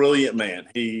was a brilliant man.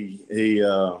 He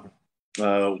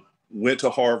went to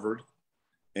Harvard,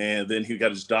 and then he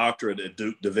got his doctorate at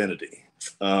Duke Divinity.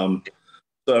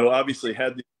 So obviously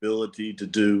had the ability to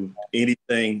do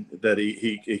anything that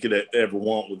he could ever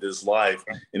want with his life.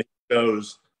 And he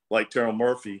chose, like Terrell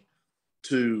Murphy,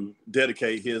 to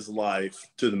dedicate his life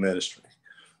to the ministry.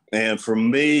 And for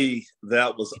me,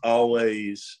 that was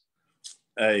always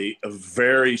a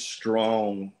very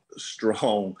strong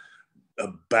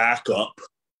backup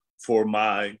for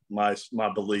my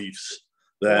beliefs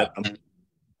that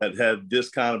had this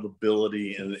kind of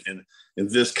ability and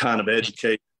this kind of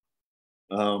education.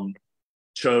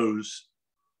 Chose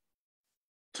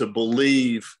to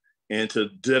believe and to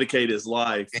dedicate his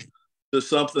life to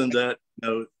something that, you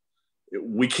know,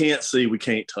 we can't see, we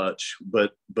can't touch,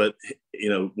 but you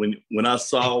know, when I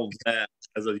saw that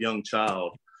as a young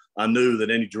child, I knew that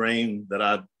any dream that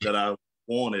I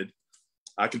wanted,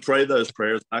 I could pray those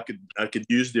prayers. I could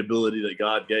use the ability that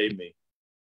God gave me,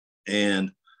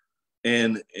 and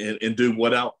do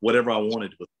whatever I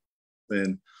wanted with it.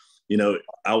 And you know,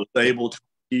 I was able to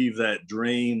achieve that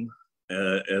dream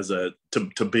to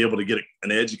be able to get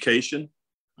an education.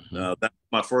 That's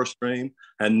my first dream.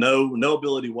 Had no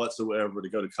ability whatsoever to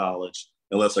go to college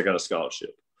unless I got a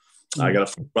scholarship. I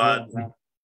got a ride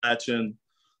Appalachian.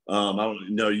 I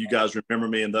don't know, you guys remember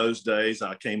me in those days.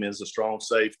 I came in as a strong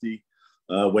safety,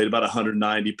 weighed about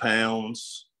 190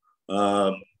 pounds.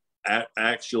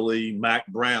 Actually, Mac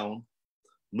Brown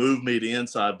moved me to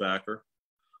inside backer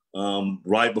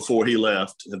right before he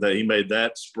left. That he made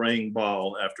that spring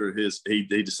ball after he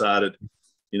decided,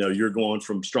 you know, you're going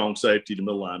from strong safety to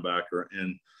middle linebacker.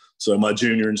 And so my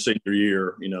junior and senior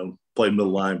year, you know, played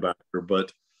middle linebacker,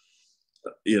 but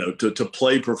you know, to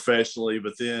play professionally.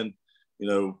 But then, you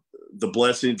know, the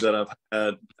blessings that I've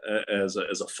had as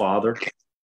a father,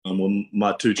 with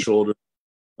my two children,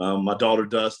 my daughter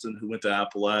Dustin, who went to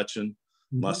Appalachian,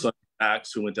 my son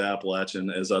Max, who went to Appalachian.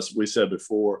 As we said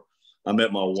before, I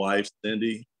met my wife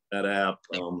Cindy at App.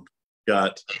 I've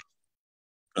got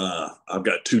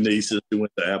two nieces who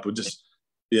went to App.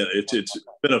 It's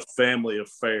been a family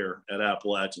affair at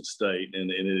Appalachian State, and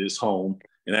it is home.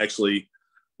 And actually,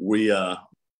 I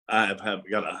have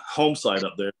got a home site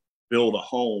up there, build a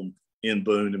home in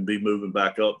Boone and be moving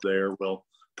back up there, well,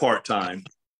 part-time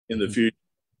in the future.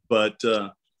 But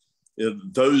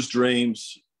those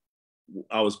dreams,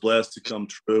 I was blessed to come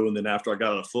true. And then after I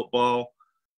got out of football,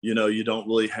 you know, you don't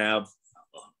really have,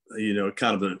 you know,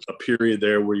 kind of a period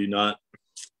there where you're not,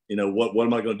 you know, what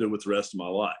am I going to do with the rest of my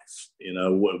life? You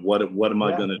know, what am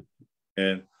I going to do?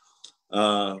 And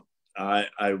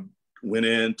I went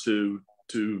into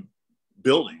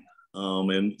building.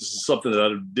 And this is something that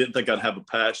I didn't think I'd have a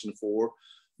passion for,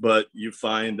 but you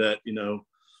find that, you know,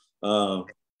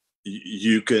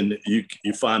 you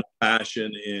find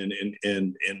passion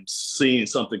in seeing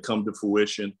something come to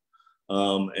fruition.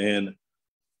 And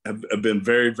I've been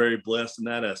very, very blessed in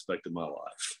that aspect of my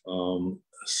life.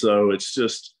 So it's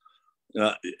just,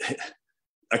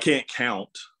 I can't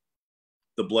count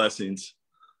the blessings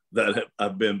that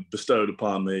have been bestowed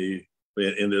upon me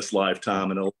in this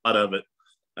lifetime. And a lot of it,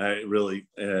 I really,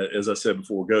 as I said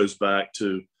before, goes back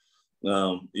to,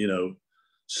 you know,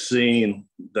 seeing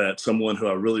that someone who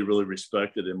I really, really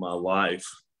respected in my life,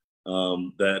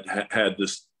 that had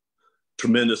this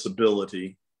tremendous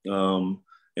ability,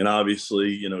 and obviously,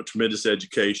 you know, tremendous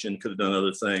education, could have done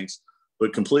other things,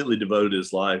 but completely devoted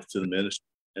his life to the ministry.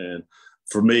 And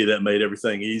for me, that made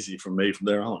everything easy for me from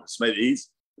there on. It's made it easy.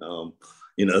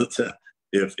 You know,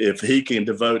 if he can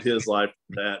devote his life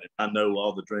to that, and I know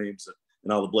all the dreams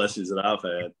and all the blessings that I've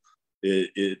had,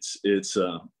 it's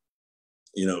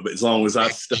you know, but as long as I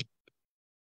stay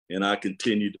and I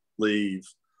continue to believe,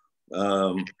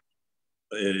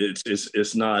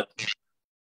 it's not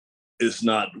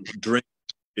dreams,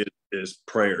 it is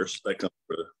prayers that come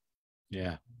through.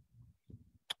 Yeah.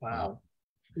 Wow.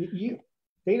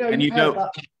 Dino, and you've had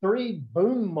about 3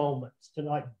 boom moments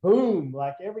to boom,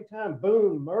 like every time,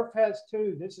 boom. Murph has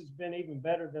 2. This has been even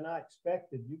better than I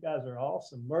expected. You guys are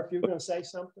awesome. Murph, you were going to say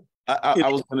something? I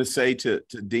was going to say to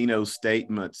Dino's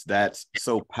statements, that's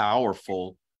so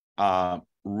powerful,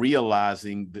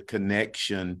 realizing the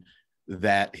connection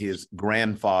that his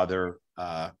grandfather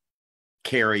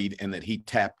carried and that he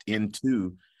tapped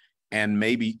into. and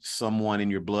maybe someone in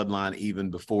your bloodline even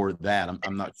before that.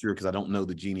 I'm not sure because I don't know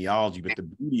the genealogy, but the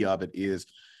beauty of it is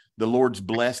the Lord's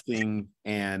blessing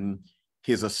and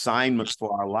his assignments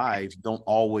for our lives don't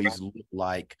always look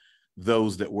like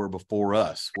those that were before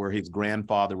us, where his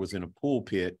grandfather was in a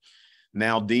pulpit.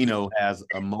 Now Dino has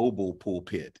a mobile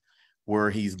pulpit where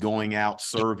he's going out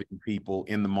serving people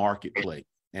in the marketplace.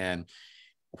 And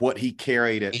what he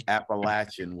carried at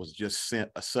Appalachian was just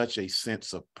such a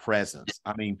sense of presence.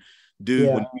 I mean,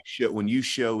 dude, when you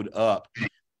showed up,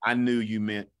 I knew you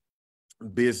meant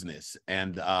business.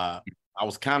 And I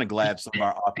was kind of glad some of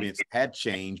our offense had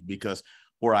changed, because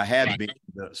where I had been,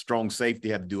 the strong safety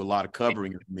had to do a lot of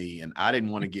covering of me. And I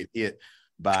didn't want to get hit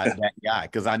by that guy,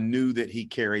 because I knew that he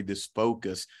carried this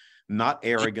focus, not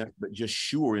arrogant, but just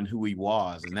sure in who he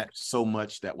was. And that's so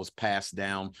much that was passed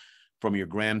down from your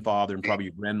grandfather and probably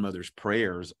your grandmother's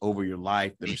prayers over your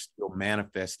life that are still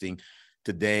manifesting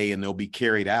today, and they'll be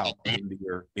carried out into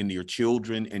your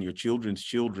children and your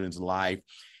children's life.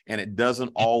 And it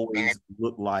doesn't always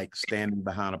look like standing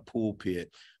behind a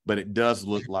pulpit, but it does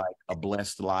look like a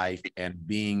blessed life and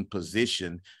being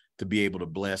positioned to be able to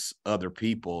bless other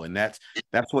people. And that's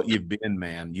what you've been,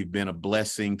 man. You've been a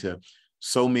blessing to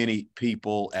so many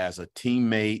people as a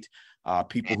teammate,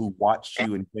 people who watched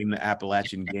you and came to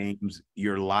Appalachian games.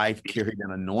 Your life carried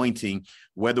an anointing,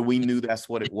 whether we knew that's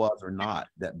what it was or not,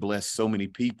 that blessed so many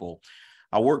people.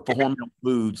 I worked for Hormel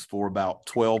Foods for about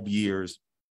 12 years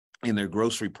in their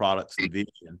grocery products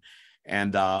division.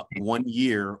 And one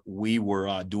year we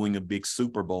were doing a big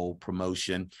Super Bowl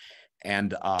promotion,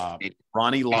 and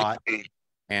Ronnie Lott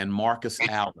and Marcus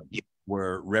Allen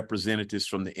were representatives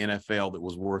from the NFL that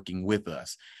was working with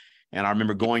us. And I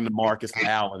remember going to Marcus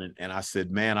Allen and I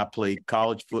said, man, I played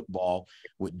college football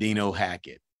with Dino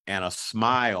Hackett. And a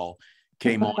smile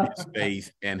came on his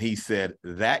face, and he said,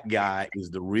 that guy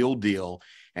is the real deal.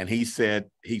 And he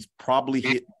said, he's probably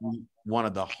hit one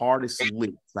of the hardest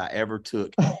licks I ever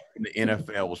took in the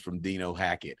NFL was from Dino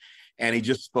Hackett. And he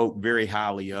just spoke very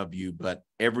highly of you, but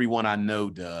everyone I know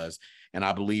does. And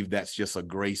I believe that's just a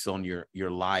grace on your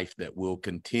life that will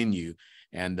continue.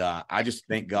 And I just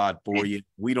thank God for you.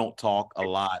 We don't talk a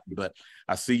lot, but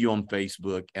I see you on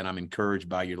Facebook, and I'm encouraged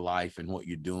by your life and what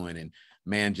you're doing. And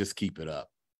man, just keep it up.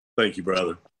 Thank you,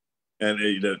 brother. And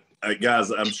guys,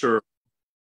 I'm sure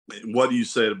what you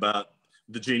said about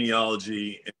the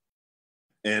genealogy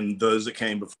and those that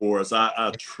came before us,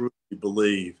 I truly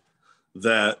believe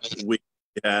that we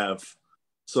have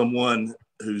someone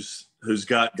who's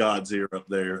got God's ear up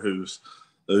there, who's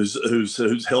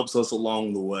helps us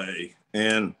along the way.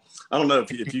 And I don't know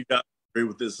if you guys agree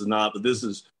with this or not, but this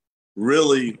is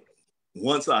really,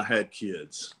 once I had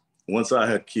kids,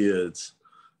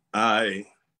 I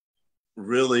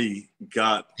really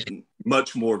got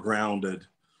much more grounded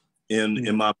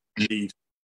in my beliefs.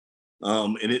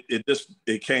 And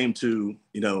it came to,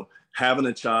 having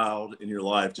a child in your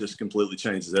life just completely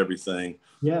changes everything.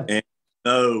 Yeah. And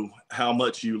know how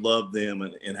much you love them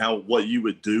and what you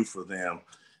would do for them.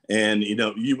 And,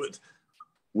 you would,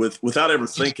 without ever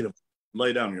thinking of,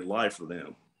 lay down your life for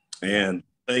them. And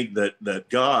think that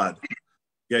God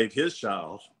gave his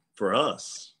child for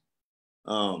us.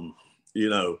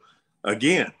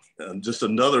 Again, just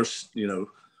another,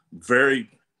 very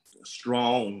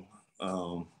strong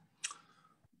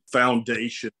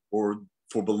foundation for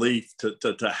belief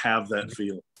to have that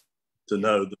feeling, to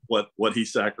know that what he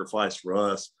sacrificed for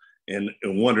us, and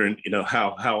wondering,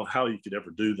 how you could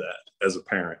ever do that as a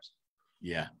parent.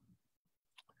 Yeah.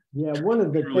 Yeah. One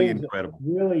of the really things incredible.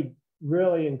 that's really,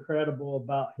 really incredible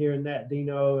about hearing that,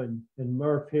 Dino, and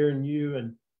Murph, hearing you,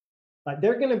 and like,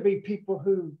 there are going to be people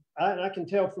who I can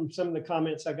tell from some of the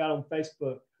comments I got on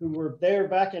Facebook who were there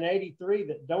back in '83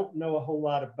 that don't know a whole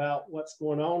lot about what's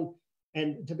going on.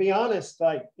 And to be honest,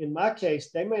 like in my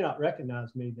case, they may not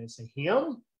recognize me. They say,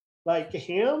 him? Like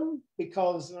him?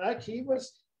 Because like he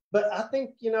was, but I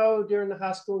think, during the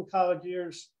high school and college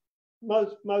years,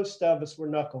 most of us were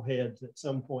knuckleheads at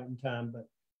some point in time. But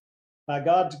by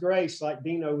God's grace, like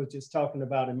Dino was just talking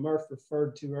about and Murph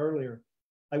referred to earlier,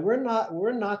 like we're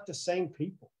not the same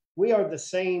people. We are the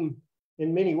same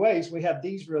in many ways. We have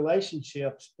these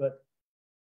relationships, but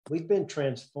we've been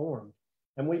transformed.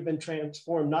 And we've been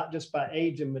transformed not just by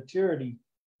age and maturity,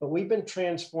 but we've been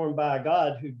transformed by a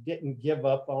God who didn't give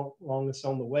up on us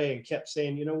on the way and kept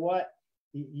saying, you know what,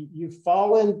 you've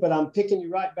fallen, but I'm picking you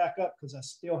right back up because I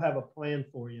still have a plan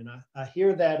for you. And I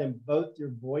hear that in both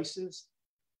your voices.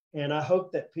 And I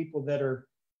hope that people that are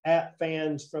App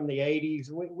fans from the 80s,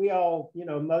 we all,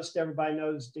 most everybody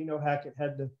knows Dino Hackett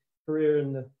had the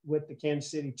career with the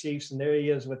Kansas City Chiefs, and there he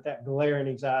is with that glare in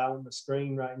his eye on the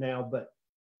screen right now. But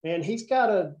And he's got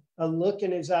a look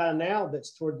in his eye now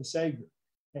that's toward the Savior.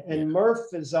 And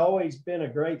Murph has always been a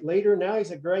great leader. Now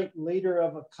he's a great leader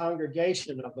of a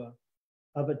congregation,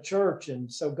 of a church.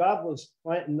 And so God was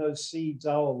planting those seeds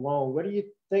all along. What do you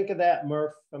think of that,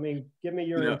 Murph? I mean, give me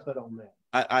your input on that.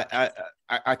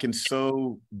 I can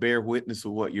so bear witness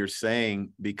of what you're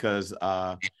saying, because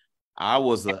I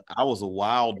was a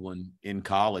wild one in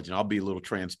college, and I'll be a little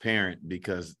transparent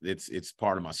because it's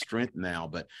part of my strength now.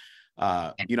 But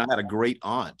I had a great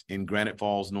aunt in Granite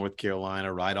Falls, North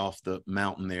Carolina, right off the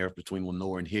mountain there between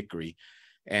Lenore and Hickory.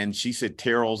 And she said,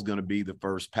 Terrell's going to be the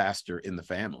first pastor in the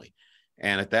family.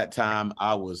 And at that time,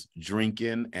 I was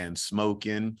drinking and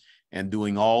smoking and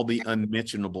doing all the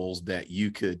unmentionables that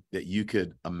you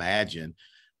could imagine.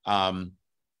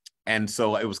 And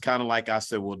so it was kind of like I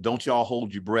said, well, don't y'all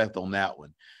hold your breath on that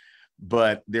one.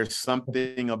 But there's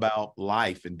something about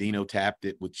life, and Dino tapped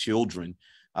it with children.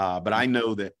 But I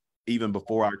know that even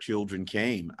before our children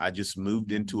came, I just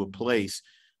moved into a place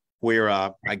where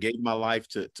I gave my life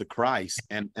to Christ.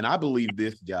 And I believe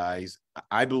this, guys.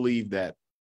 I believe that,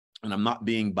 and I'm not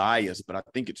being biased, but I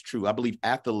think it's true. I believe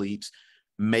athletes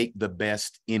make the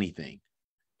best anything.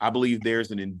 I believe there's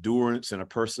an endurance and a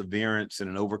perseverance and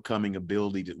an overcoming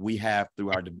ability that we have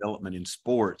through our development in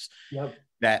sports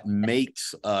that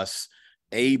makes us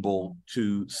able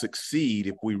to succeed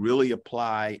if we really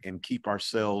apply and keep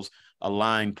ourselves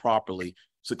aligned properly,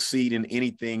 succeed in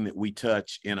anything that we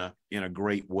touch in a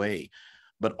great way.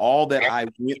 But all that I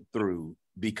went through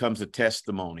becomes a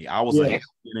testimony. I was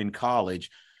in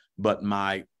college, but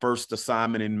my first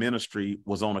assignment in ministry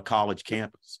was on a college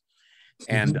campus.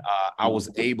 And I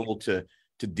was able to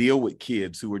deal with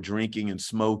kids who were drinking and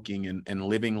smoking and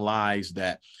living lives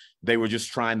that they were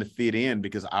just trying to fit in,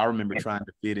 because I remember trying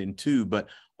to fit in too. But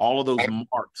all of those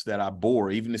marks that I bore,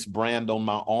 even this brand on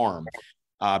my arm,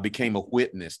 became a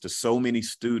witness to so many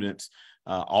students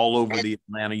all over the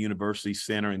Atlanta University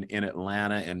Center in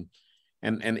Atlanta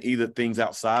and either things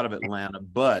outside of Atlanta.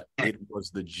 But it was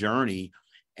the journey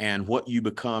and what you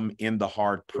become in the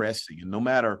hard pressing. And no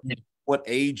matter what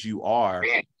age you are,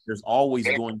 there's always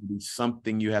going to be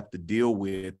something you have to deal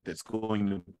with that's going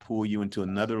to pull you into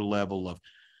another level of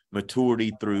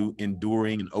maturity through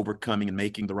enduring and overcoming and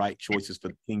making the right choices for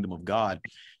the kingdom of God.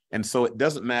 And so it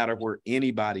doesn't matter where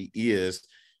anybody is,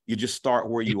 you just start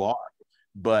where you are.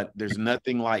 But there's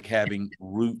nothing like having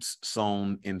roots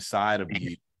sown inside of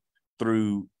you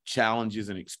through challenges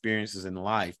and experiences in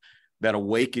life that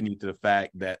awaken you to the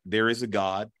fact that there is a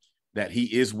God, that he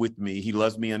is with me, he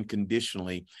loves me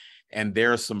unconditionally, and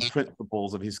there are some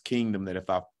principles of his kingdom that if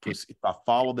I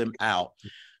follow them out,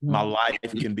 my life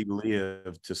can be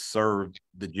lived to serve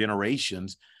the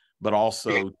generations, but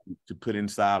also to put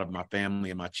inside of my family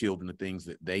and my children the things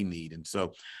that they need. And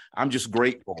so I'm just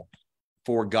grateful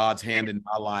for God's hand in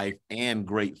my life, and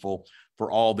grateful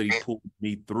for all that he pulled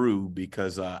me through,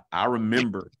 because I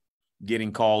remember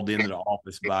getting called into the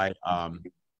office by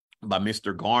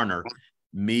Mr. Garner,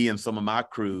 me and some of my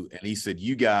crew, and he said,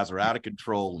 you guys are out of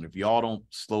control, and if y'all don't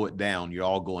slow it down, you're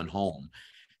all going home.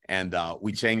 And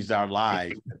we changed our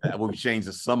lives. We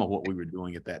changed some of what we were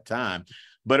doing at that time,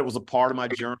 but it was a part of my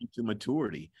journey to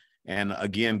maturity. And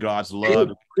again, God's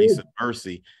love, grace, and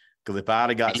mercy, because if I'd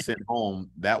have got sent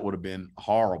home, that would have been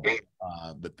horrible.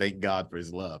 But thank God for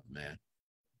his love, man.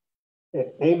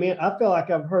 Amen. I feel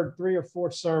like I've heard 3 or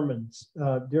 4 sermons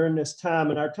during this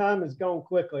time, and our time has gone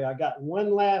quickly. I got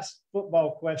one last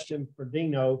football question for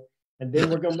Dino, and then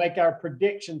we're going to make our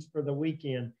predictions for the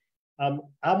weekend.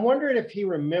 I'm wondering if he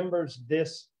remembers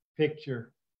this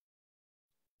picture.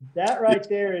 That right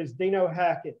there is Dino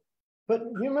Hackett. But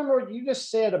you remember what you just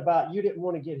said about you didn't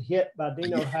want to get hit by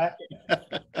Dino Hackett?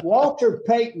 Walter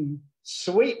Payton,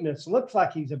 sweetness, looks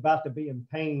like he's about to be in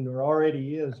pain, or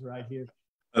already is right here.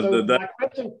 So my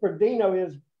question for Dino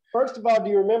is, first of all, do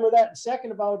you remember that? And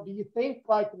second of all, do you think,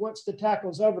 like, once the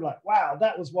tackle's over, like, wow,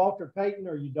 that was Walter Payton,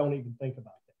 or you don't even think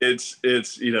about it?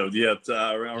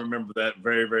 I remember that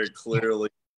very, very clearly.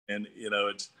 And,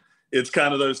 it's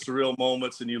kind of those surreal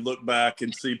moments, and you look back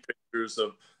and see pictures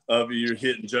of you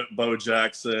hitting Bo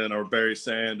Jackson or Barry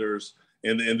Sanders.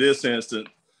 In this instant,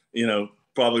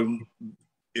 probably,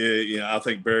 I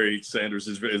think Barry Sanders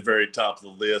is very top of the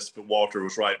list, but Walter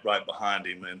was right behind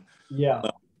him. And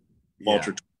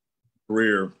Walter's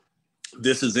career.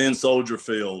 This is in Soldier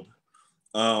Field.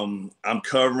 I'm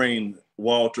covering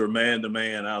Walter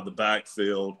man-to-man out of the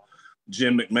backfield.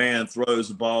 Jim McMahon throws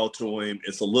the ball to him.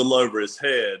 It's a little over his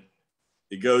head.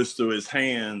 It goes through his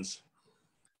hands.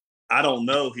 I don't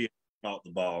know he caught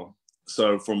the ball.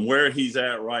 So from where he's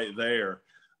at right there,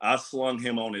 I slung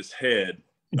him on his head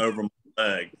over my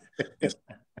leg.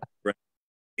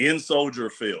 in Soldier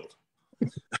Field.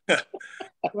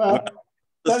 Well,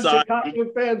 some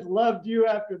Chicago fans loved you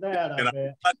after that, I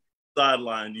bet.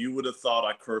 Sideline, you would have thought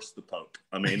I cursed the Pope.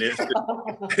 I mean,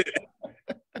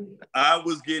 I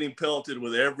was getting pelted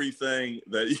with everything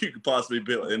that you could possibly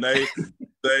build, and they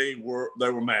were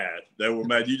mad. They were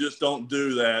mad. You just don't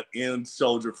do that in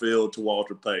Soldier Field to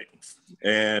Walter Payton,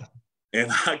 and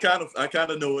I kind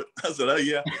of knew it. I said, oh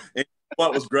yeah. And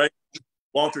what was great,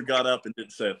 Walter got up and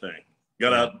didn't say a thing.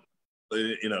 Got up,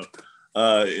 you know.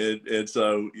 And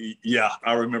so, yeah,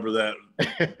 I remember that.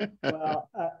 Well,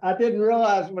 I didn't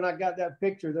realize when I got that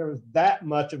picture there was that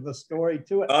much of a story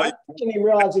to it. I didn't even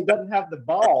realize he doesn't have the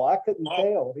ball. I couldn't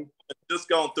tell. Just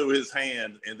gone through his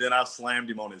hand, and then I slammed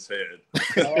him on his head.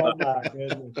 Oh my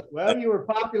goodness! Well, you were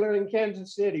popular in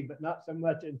Kansas City, but not so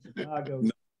much in Chicago.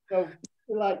 No. So,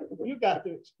 like, you got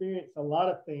to experience a lot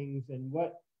of things, and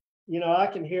what I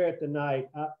can hear it tonight.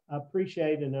 I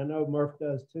appreciate, and I know Murph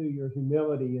does too, your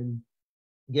humility and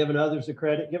giving others the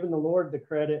credit, giving the Lord the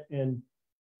credit, and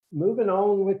moving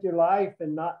on with your life.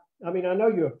 And I know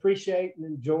you appreciate and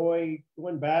enjoy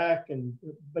going back,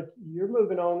 but you're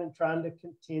moving on and trying to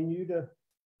continue to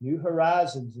new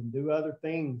horizons and do other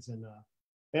things. And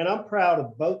I'm proud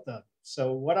of both of them.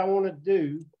 So what I want to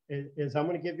do is I'm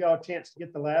going to give y'all a chance to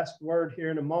get the last word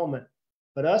here in a moment.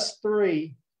 But us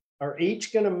three are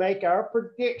each going to make our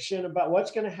prediction about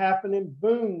what's going to happen in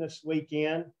Boone this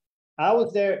weekend. I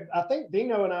was there. I think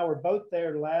Dino and I were both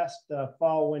there last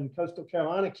fall when Coastal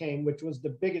Carolina came, which was the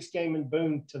biggest game in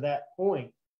Boone to that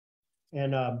point.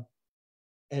 And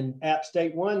App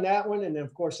State won that one. And then,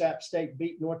 of course, App State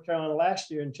beat North Carolina last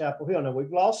year in Chapel Hill. Now,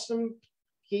 we've lost some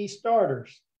key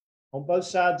starters on both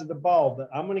sides of the ball, but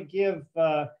I'm going to give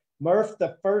Murph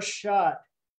the first shot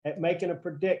at making a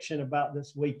prediction about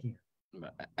this weekend.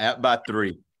 App by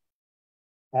 3.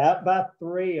 App by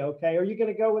 3. Okay. Are you going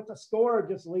to go with the score or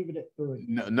just leave it at 3?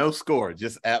 No score,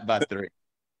 just App by 3.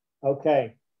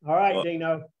 Okay. All right,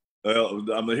 Dino. Well,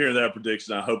 I'm hearing that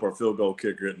prediction. I hope our field goal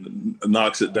kicker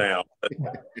knocks it down.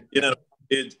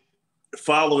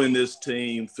 Following this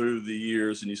team through the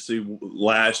years, and you see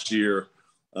last year,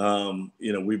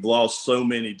 we've lost so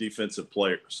many defensive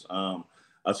players.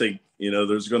 I think,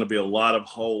 there's going to be a lot of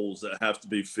holes that have to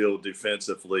be filled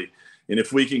defensively. And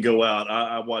if we can go out,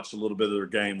 I watched a little bit of their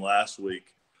game last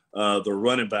week. The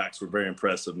running backs were very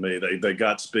impressive to me. They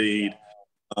got speed.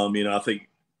 I think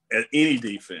any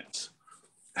defense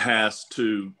has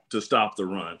to stop the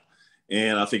run.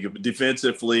 And I think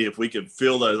defensively, if we can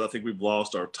fill those, I think we've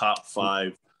lost our top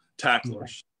 5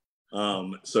 tacklers.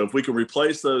 So if we can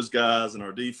replace those guys and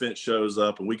our defense shows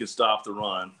up and we can stop the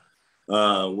run,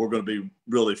 we're going to be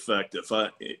really effective.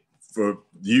 For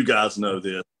you guys know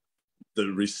this, the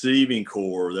receiving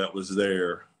core that was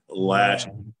there last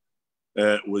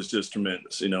year was just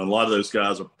tremendous. A lot of those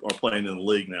guys are playing in the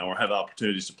league now or have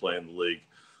opportunities to play in the league.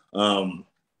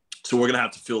 So we're going to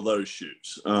have to fill those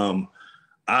shoes.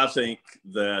 I think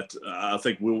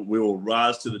we will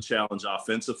rise to the challenge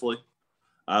offensively.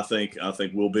 I think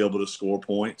we'll be able to score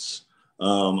points.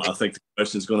 I think the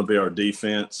question is going to be our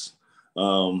defense.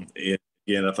 And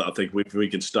again, I think if we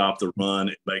can stop the run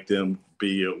and make them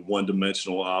be a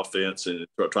one-dimensional offense and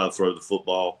try to throw the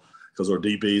football because our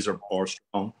DBs are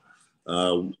strong,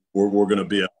 we're going to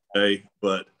be okay.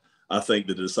 But I think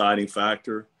the deciding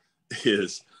factor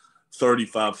is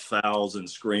 35,000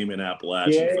 screaming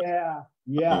Appalachian.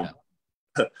 Yeah.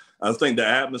 I think the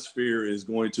atmosphere is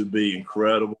going to be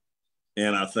incredible.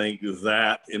 And I think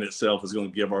that in itself is going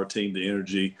to give our team the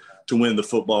energy to win the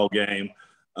football game.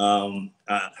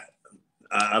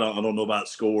 I don't know about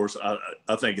scores.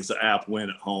 I think it's an App win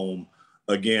at home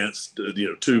against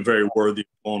 2 very worthy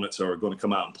opponents that are going to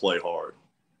come out and play hard.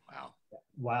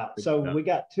 Wow. So we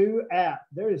got 2 App.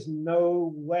 There is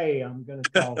no way I'm going to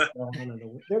call Carolina to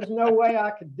win. There's no way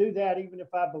I could do that even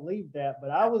if I believed that.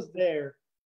 But I was there.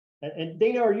 And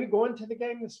Dino, are you going to the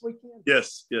game this weekend?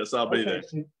 Yes, I'll be there.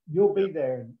 So you'll be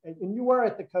there. And you were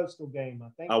at the Coastal game, I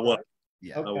think. I was. Right?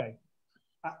 Yeah. Okay.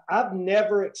 I've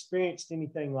never experienced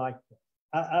anything like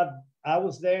that. I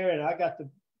was there and I got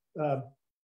to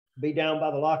be down by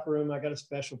the locker room. I got a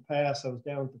special pass. I was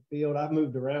down at the field. I've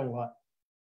moved around a lot.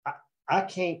 I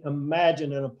can't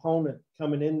imagine an opponent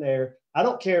coming in there. I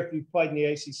don't care if you played in the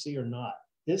ACC or not.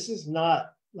 This is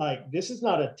not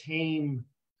a tame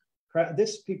crowd.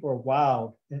 People are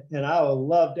wild, and I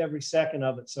loved every second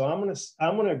of it. So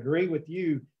I'm gonna agree with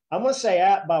you. I'm gonna say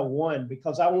App by 1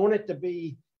 because I want it to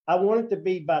be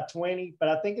by 20, but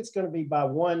I think it's going to be by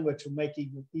 1, which will make it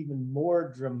even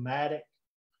more dramatic.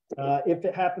 If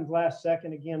it happens last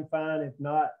second again, fine. If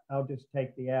not, I'll just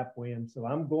take the App win. So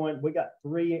we got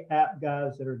 3 App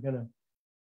guys that are going to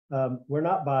we're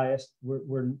not biased.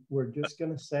 We're just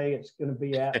going to say it's going to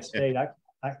be App State.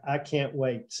 I can't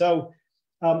wait. So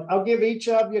I'll give each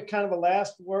of you kind of a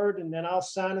last word, and then I'll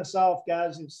sign us off,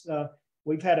 guys.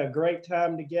 We've had a great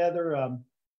time together.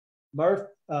 Murph,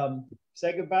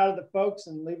 say goodbye to the folks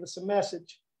and leave us a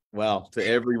message. Well, to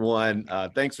everyone,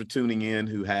 thanks for tuning in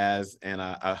who has, and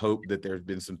I hope that there's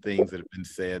been some things that have been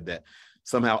said that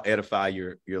somehow edify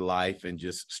your life and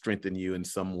just strengthen you in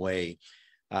some way.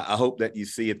 I hope that you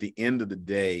see at the end of the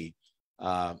day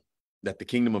that the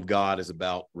kingdom of God is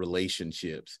about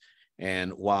relationships.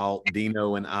 And while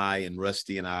Dino and I and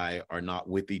Rusty and I are not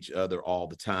with each other all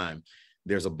the time,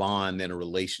 there's a bond and a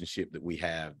relationship that we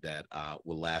have that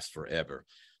will last forever.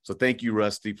 So thank you,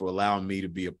 Rusty, for allowing me to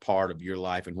be a part of your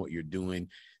life and what you're doing.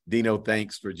 Dino,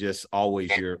 thanks for just always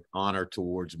your honor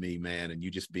towards me, man, and you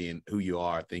just being who you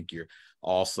are. I think you're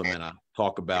awesome, and I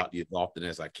talk about you as often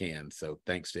as I can. So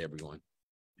thanks to everyone.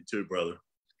 You too, brother.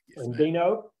 Yes, and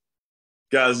Dino?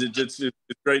 Guys, it's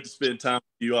great to spend time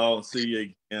with you all and see you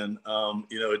again.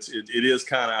 It is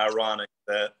kind of ironic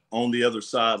that on the other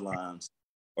sidelines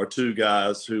are two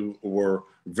guys who were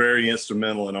very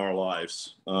instrumental in our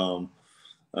lives. And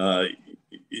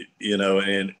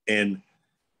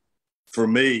for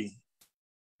me,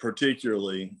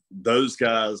 particularly, those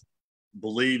guys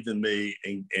believed in me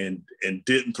and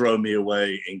didn't throw me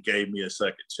away and gave me a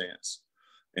second chance.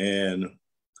 And,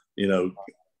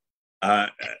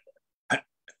 I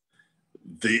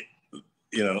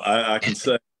can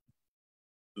say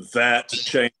that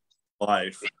changed my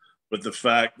life, but the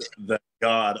fact that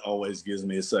God always gives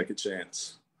me a second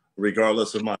chance,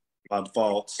 regardless of my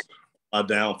faults, my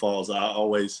downfalls,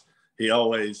 he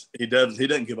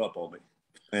doesn't give up on me,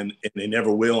 and he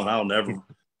never will, and I'll never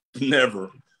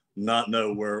not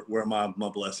know where my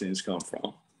blessings come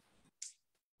from.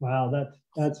 Wow,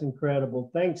 that's incredible.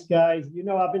 Thanks, guys.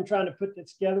 I've been trying to put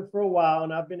this together for a while,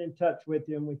 and I've been in touch with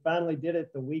you, and we finally did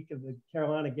it the week of the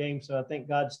Carolina game. So I think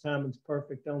God's timing's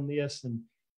perfect on this, and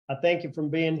I thank you for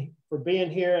being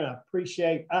here, and I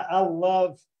appreciate.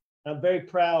 I'm very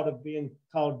proud of being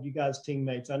called you guys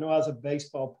teammates. I know I was a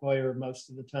baseball player most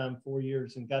of the time, 4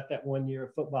 years, and got that 1 year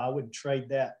of football. I wouldn't trade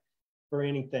that for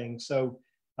anything. So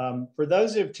for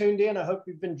those who have tuned in, I hope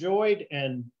you've enjoyed.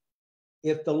 And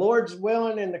if the Lord's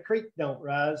willing and the creek don't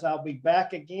rise, I'll be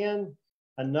back again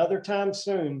another time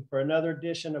soon for another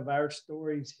edition of Our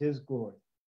Stories, His Glory.